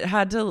yeah,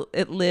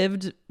 it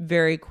lived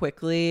very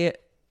quickly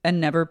and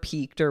never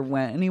peaked or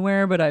went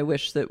anywhere, but I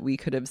wish that we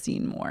could have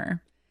seen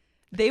more.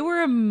 They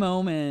were a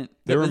moment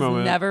that was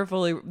never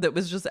fully, that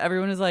was just,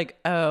 everyone was like,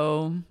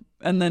 oh,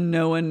 and then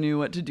no one knew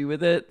what to do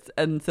with it.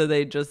 And so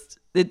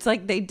it's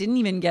like they didn't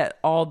even get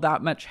all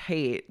that much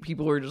hate.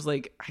 People were just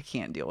like, I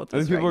can't deal with this.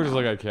 I think people right are just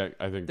now. like, I can't.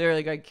 I think they're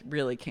like, I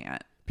really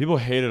can't. People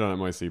hated on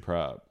NYC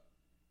Prep.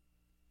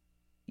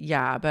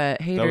 Yeah,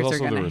 but haters are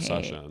going to hate. That was also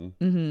the recession.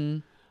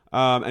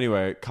 Mm-hmm.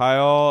 Anyway,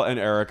 Kyle and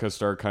Erica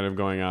start kind of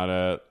going at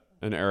it.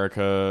 And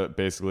Erica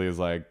basically is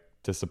like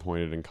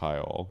disappointed in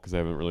Kyle because they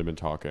haven't really been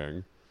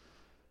talking.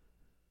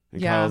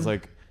 And Kyle's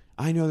like,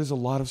 I know there's a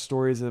lot of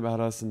stories about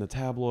us in the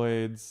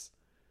tabloids.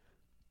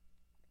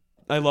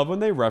 I love when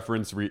they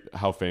reference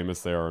how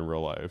famous they are in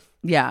real life.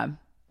 Yeah.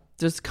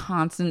 Just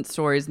constant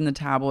stories in the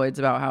tabloids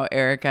about how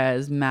Erica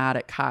is mad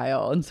at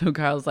Kyle. And so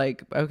Kyle's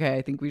like, okay,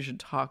 I think we should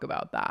talk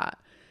about that.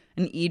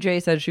 And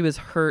EJ said she was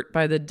hurt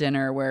by the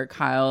dinner where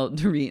Kyle,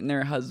 Dorit, and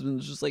their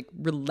husbands just like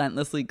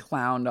relentlessly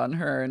clowned on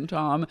her and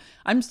Tom.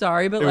 I'm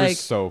sorry, but it was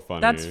so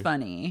funny. That's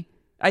funny.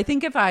 I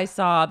think if I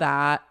saw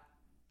that,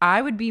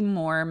 I would be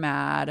more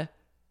mad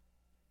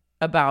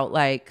about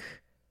like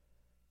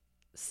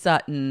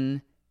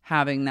Sutton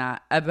having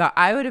that.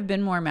 I would have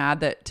been more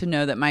mad to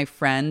know that my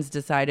friends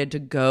decided to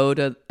go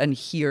to and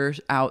hear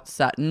out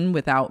Sutton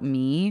without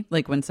me.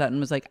 Like when Sutton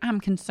was like, I'm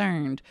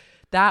concerned.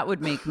 That would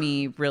make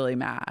me really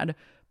mad.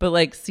 But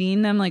like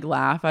seeing them like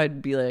laugh,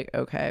 I'd be like,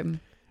 okay.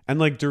 And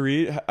like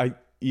Dorit,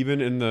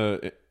 even in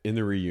the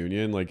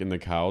reunion, like in the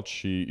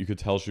couch, you could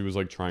tell she was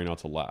like trying not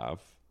to laugh.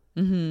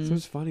 Mm-hmm. So it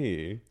was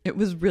funny. It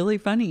was really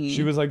funny.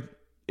 She was like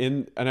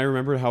and I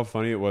remember how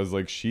funny it was.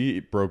 Like she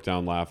broke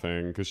down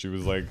laughing because she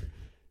was like,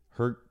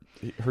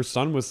 her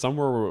son was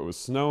somewhere where it was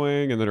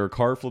snowing, and then her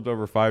car flipped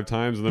over 5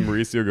 times, and then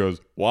Mauricio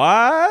goes,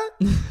 "What?"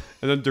 And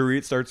then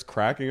Dorit starts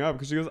cracking up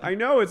because she goes, "I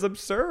know, it's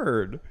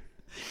absurd."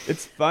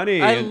 It's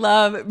funny. I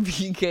love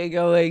PK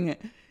going.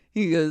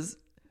 He goes,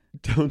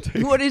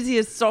 what is he,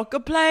 a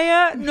soccer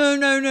player?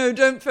 No.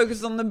 Don't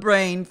focus on the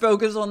brain.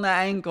 Focus on the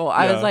ankle.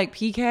 I was like,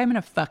 PK, I'm going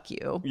to fuck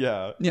you.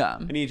 Yeah. Yeah.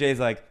 And EJ's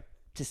like,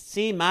 to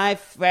see my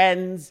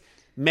friends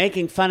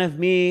making fun of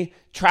me,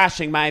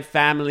 trashing my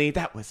family,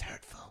 that was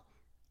hurtful.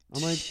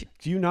 I'm like,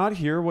 do you not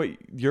hear what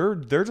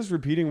they're just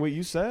repeating what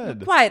you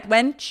said. Quiet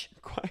wench.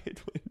 Quiet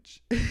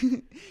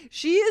wench.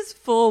 She is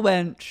full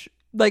wench.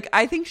 Like,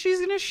 I think she's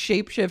going to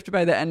shapeshift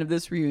by the end of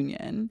this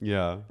reunion.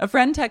 Yeah. A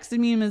friend texted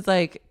me and was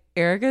like,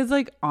 Erica's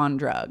like on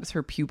drugs.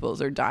 Her pupils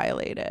are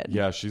dilated.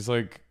 Yeah, she's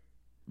like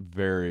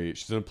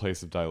she's in a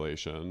place of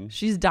dilation.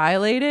 She's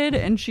dilated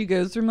and she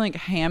goes from like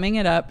hamming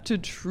it up to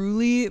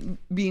truly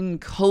being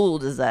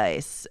cold as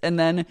ice and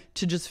then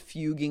to just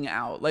fuging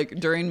out. Like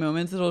during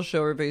moments it'll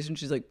show her face and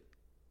she's like,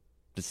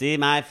 to see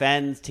my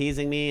friends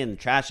teasing me and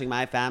trashing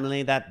my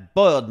family, that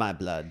boiled my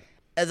blood.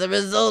 As a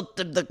result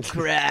of the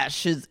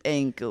crash, his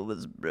ankle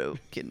was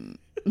broken.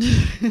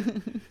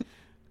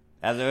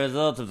 As a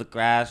result of the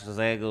crash, his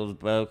ankle was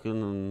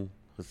broken and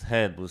his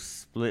head was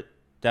split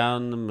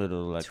down the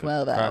middle like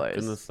 12 a crack hours.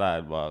 in the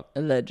sidewalk.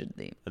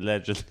 Allegedly.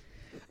 Allegedly.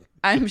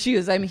 She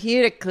goes, I'm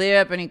here to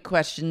clear up any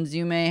questions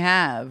you may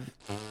have.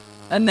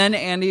 And then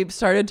Andy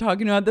started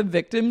talking about the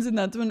victims, and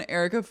that's when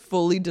Erica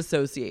fully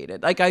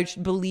dissociated. Like, I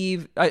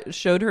believe I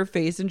showed her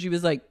face, and she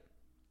was like,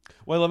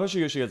 well, I love how she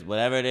goes,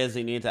 whatever it is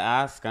you need to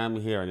ask, I'm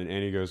here. And then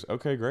Andy goes,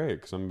 okay, great,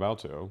 because I'm about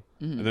to.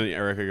 Mm-hmm. And then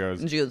Erica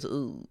goes, and she goes,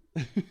 ooh.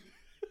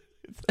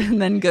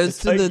 And then goes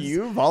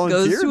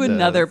to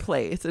another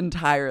place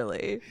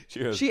entirely.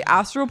 She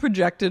astral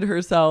projected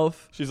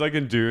herself. She's like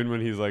in Dune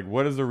when he's like,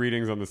 what is the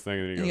readings on this thing?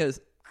 And he goes,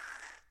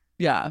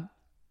 yeah.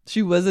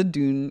 She was a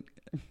Dune.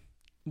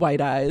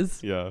 White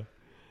eyes. Yeah.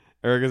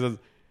 Erica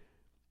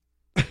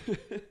says...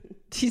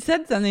 She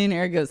said something and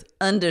Eric goes,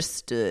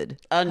 understood.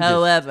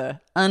 However,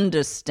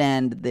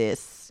 understand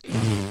this.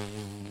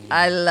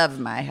 I love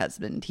my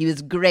husband. He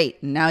was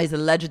great. And now he's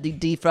allegedly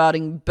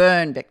defrauding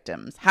burn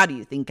victims. How do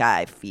you think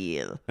I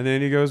feel? And then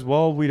he goes,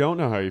 well, we don't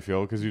know how you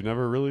feel because you've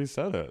never really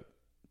said it.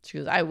 She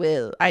goes, I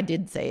will. I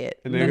did say it.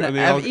 And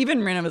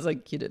even Rinna was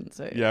like, you didn't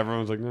say it. Yeah,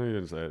 everyone was like, no, you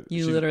didn't say it.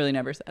 You literally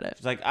never said it.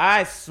 She's like,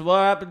 I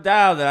swore up and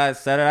down that I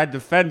said it. I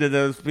defended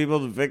those people,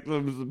 the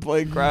victims, the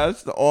plane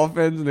crash, the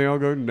orphans. And they all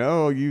go,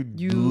 no, you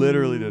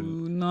literally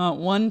didn't. Not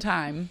one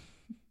time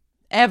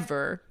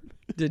ever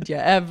did you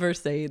ever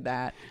say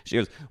that. She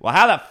goes, well,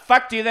 how the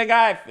fuck do you think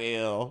I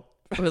feel?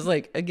 I was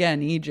like,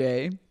 again,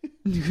 EJ,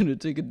 you're going to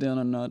take it down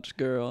a notch,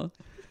 girl.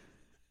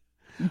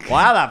 Well,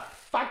 how the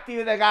fuck do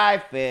you think I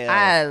feel?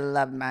 I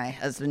love my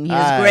husband. He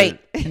is great.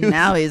 And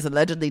now he's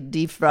allegedly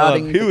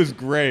defrauding. He was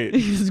great.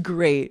 He was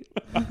great.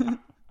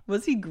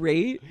 Was he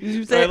great? Did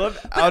you say?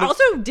 But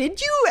also, did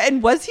you?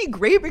 And was he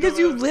great? Because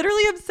you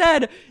literally have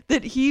said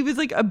that he was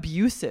like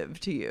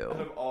abusive to you.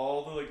 Out of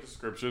all the like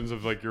descriptions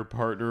of like your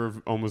partner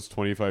of almost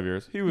 25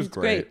 years, he was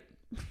great.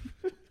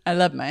 I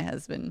love my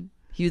husband.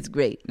 He was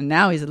great. And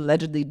now he's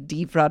allegedly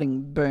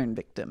defrauding burn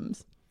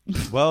victims.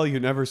 Well, you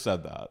never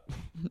said that.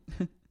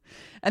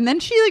 And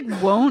then she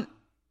like won't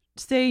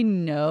say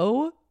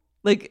no.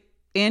 Like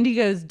Andy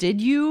goes,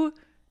 did you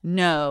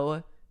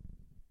know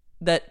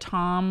that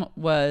Tom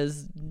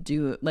was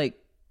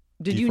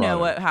did you know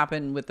what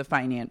happened with the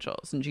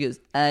financials? And she goes,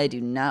 I do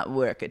not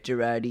work at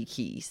Girardi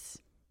Keys.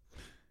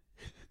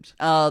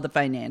 All the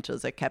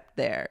financials are kept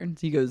there. And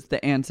he goes,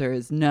 the answer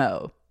is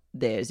no.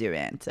 There's your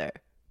answer.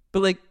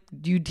 But like,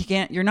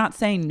 you're not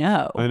saying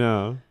no. I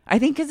know. I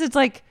think because it's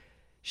like,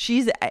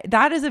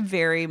 that is a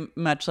very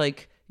much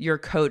like, you're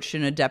coached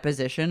in a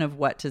deposition of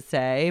what to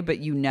say, but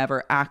you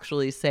never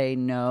actually say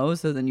no.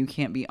 So then you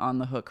can't be on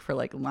the hook for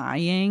like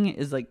lying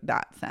is like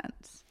that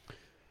sense.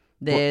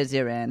 There's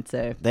your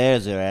answer.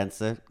 There's your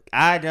answer.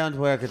 I don't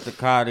work at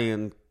Ducati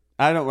and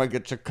I don't work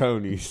at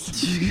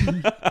Cicconi's.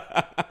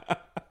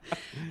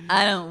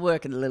 I don't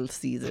work at Little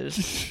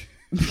Caesars.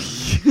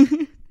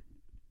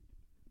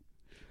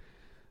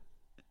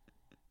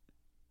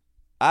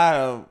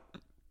 I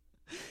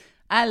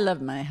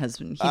love my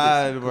husband. He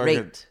was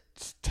great.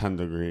 10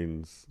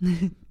 degrees.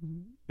 And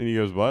he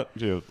goes, what?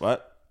 She goes,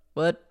 what?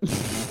 What?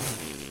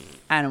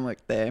 I don't work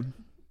there.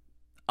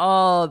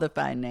 All the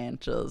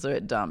financials are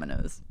at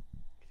Domino's.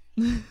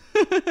 You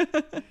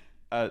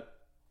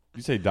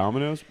say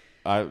Domino's?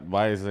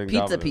 Why is it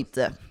Domino's?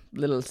 Pizza.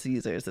 Little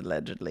Caesars,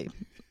 allegedly.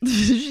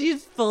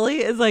 She's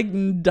fully is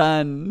like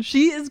done.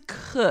 She is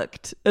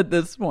cooked at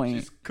this point.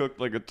 She's cooked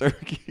like a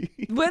turkey.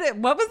 What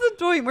was the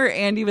point where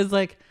Andy was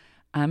like,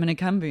 I'm going to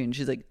come for you? And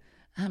she's like,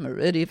 I'm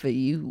ready for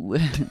you.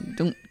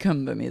 Don't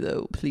come for me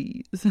though,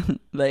 please.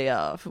 Lay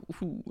off.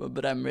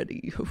 But I'm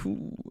ready.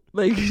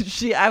 Like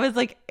I was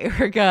like,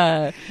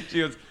 Erica. She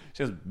goes,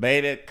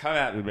 baby, come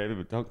at me, baby,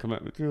 but don't come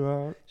at me too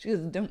hard. She goes,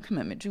 don't come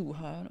at me too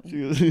hard.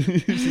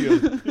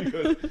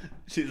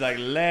 She's like,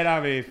 lay it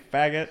on me,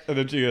 faggot. And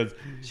then she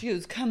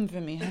goes, come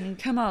for me, honey.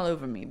 Come all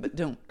over me, but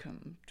don't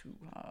come too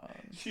hard.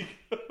 She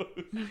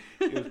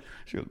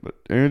goes, but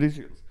Andy,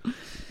 she goes,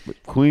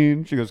 but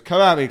Queen. She goes, come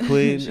at me,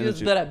 Queen. She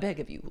goes, but I beg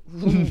of you,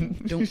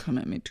 don't come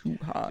at me too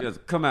hard. She goes,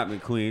 come at me,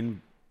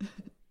 Queen.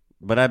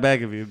 But I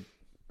beg of you,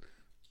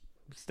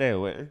 stay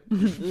away.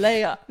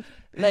 Lay off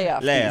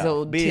these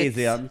old tits.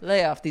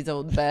 Lay off these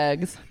old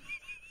bags.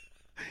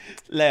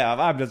 Lay off.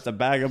 I'm just a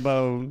bag of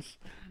bones.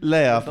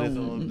 Lay off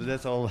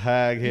this old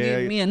hag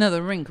here. Give me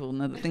another wrinkle,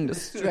 another thing to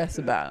stress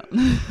about.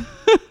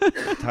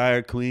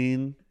 Tired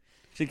Queen.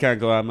 She can't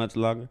go out much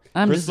longer.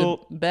 I'm Crystal,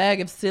 just a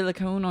bag of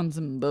silicone on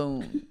some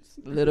bones.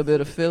 A little bit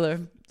of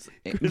filler.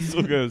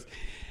 Crystal goes,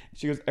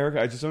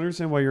 Erica, I just don't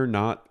understand why you're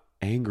not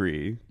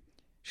angry.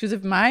 She goes,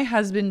 if my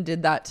husband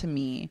did that to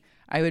me,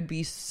 I would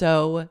be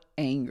so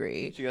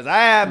angry. She goes, I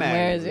am angry.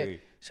 Where is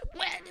it? So,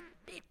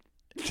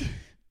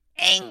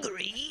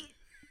 angry?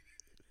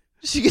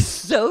 She gets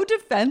so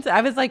defensive.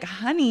 I was like,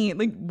 honey,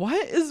 like,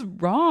 what is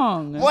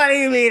wrong? What do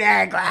you mean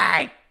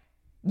angry?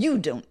 You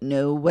don't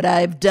know what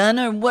I've done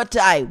or what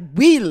I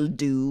will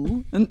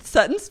do. And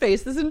Sutton's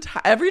face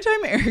every time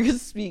Eric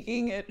is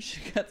speaking, she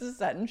gets a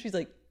sentence, she's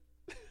like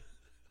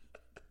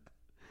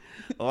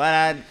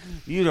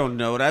You don't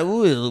know what I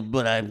will,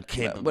 but I'm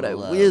capable what I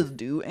of. will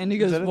do. And he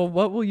goes, well,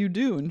 what will you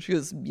do? And she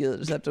goes, you'll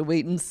just have to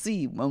wait and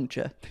see, won't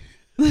you?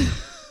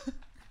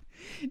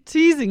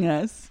 Teasing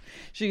us.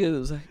 She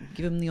goes,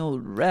 give him the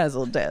old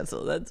razzle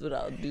dazzle. That's what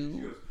I'll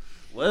do.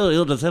 Well,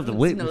 you'll just have to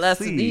wait and less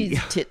see. Of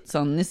these tits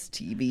on this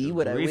TV.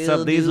 What I Grease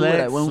will up these do, legs,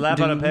 what I won't slap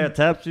do. on a pair of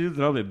tap shoes,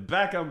 and I'll be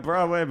back on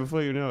Broadway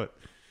before you know it.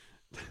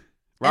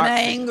 And I'm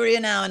angry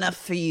now enough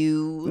for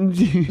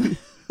you.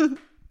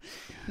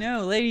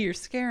 No, lady, you're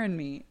scaring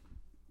me.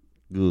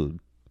 Good.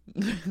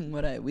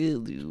 What I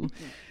will do.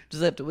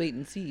 Just have to wait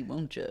and see,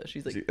 won't you?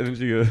 She's like... And then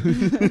she goes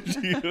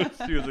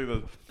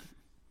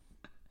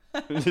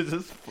like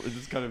this.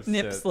 Just kind of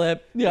nip sit.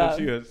 slip. Yeah. And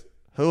she goes,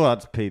 who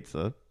wants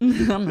pizza?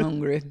 I'm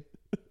hungry.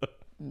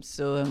 I'm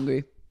so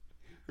hungry.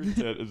 her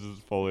tit is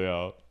just fully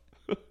out.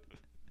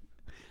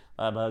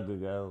 I'm hungry,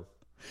 girl.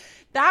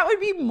 That would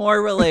be more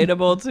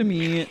relatable to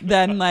me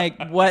than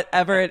like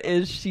whatever it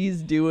is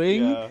she's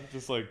doing. Yeah,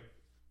 just like...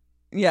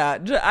 Yeah,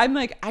 I'm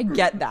like, I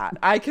get that.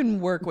 I can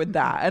work with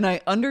that. And I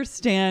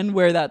understand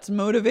where that's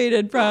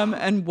motivated from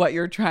and what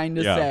you're trying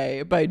to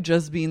say by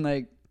just being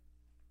like,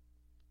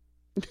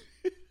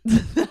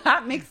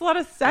 that makes a lot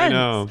of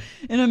sense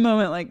in a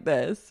moment like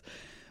this.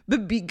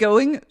 But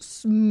going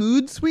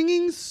smooth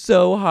swinging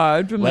so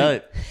hard from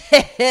like,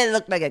 it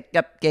looked like a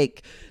cupcake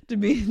to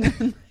be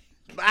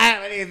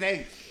What do you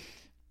think?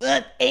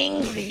 but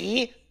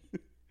angry.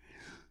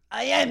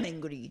 I am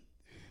angry.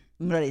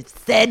 What I've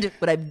said,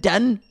 what I've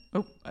done.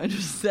 Oh, I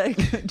just said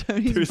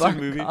Tony's There's bar a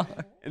movie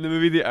collar. in the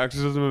movie The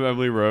Exorcism of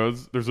Emily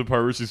Rose. There's a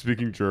part where she's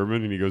speaking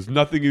German, and he goes,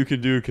 "Nothing you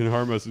can do can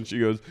harm us," and she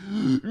goes,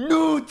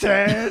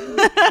 "Newton,"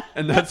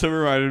 and that's what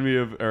reminded me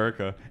of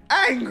Erica.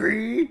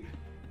 Angry.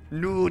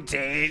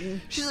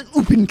 Newton. She's like,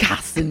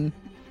 Uppenkassen.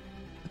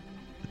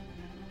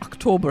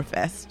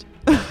 Oktoberfest.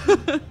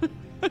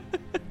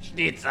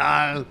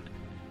 Schnitzel.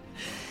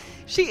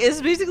 She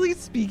is basically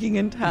speaking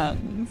in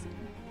tongues.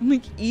 I'm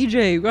like,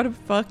 EJ, you gotta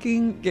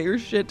fucking get your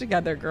shit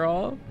together,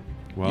 girl.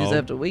 Well, You just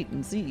have to wait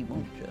and see,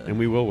 won't you? and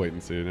we will wait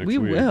and see next we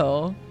week.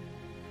 will.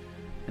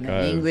 And I'm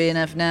Guys. angry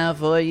enough now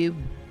for you.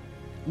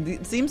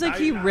 It seems like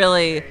he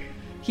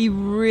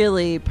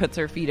really puts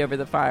her feet over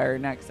the fire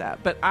next up.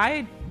 But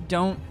I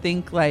don't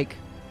think like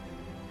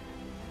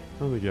I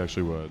don't think he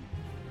actually would.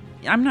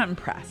 I'm not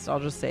impressed. I'll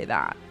just say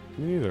that.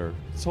 Me either.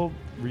 This whole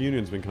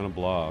reunion's been kind of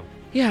blah.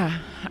 Yeah,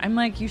 I'm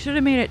like, you should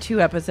have made it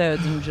 2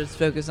 episodes and just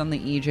focus on the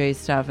EJ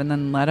stuff and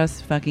then let us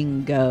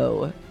fucking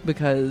go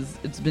because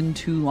it's been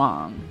too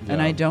long. Yeah.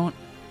 And I don't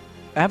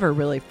ever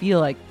really feel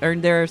like, or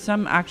there are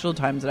some actual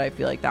times that I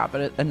feel like that,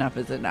 but enough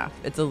is enough.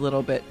 It's a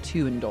little bit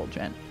too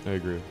indulgent. I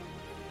agree.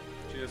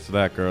 Cheers to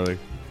that, girly.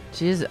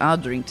 Cheers, I'll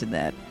drink to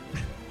that.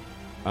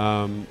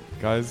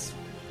 Guys,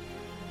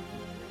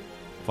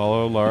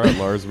 follow Laura at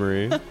Lars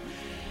Marie.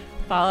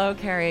 Follow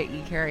Carrie at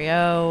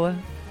eCarrieO.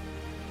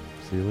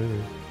 See you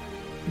later.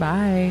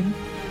 Bye.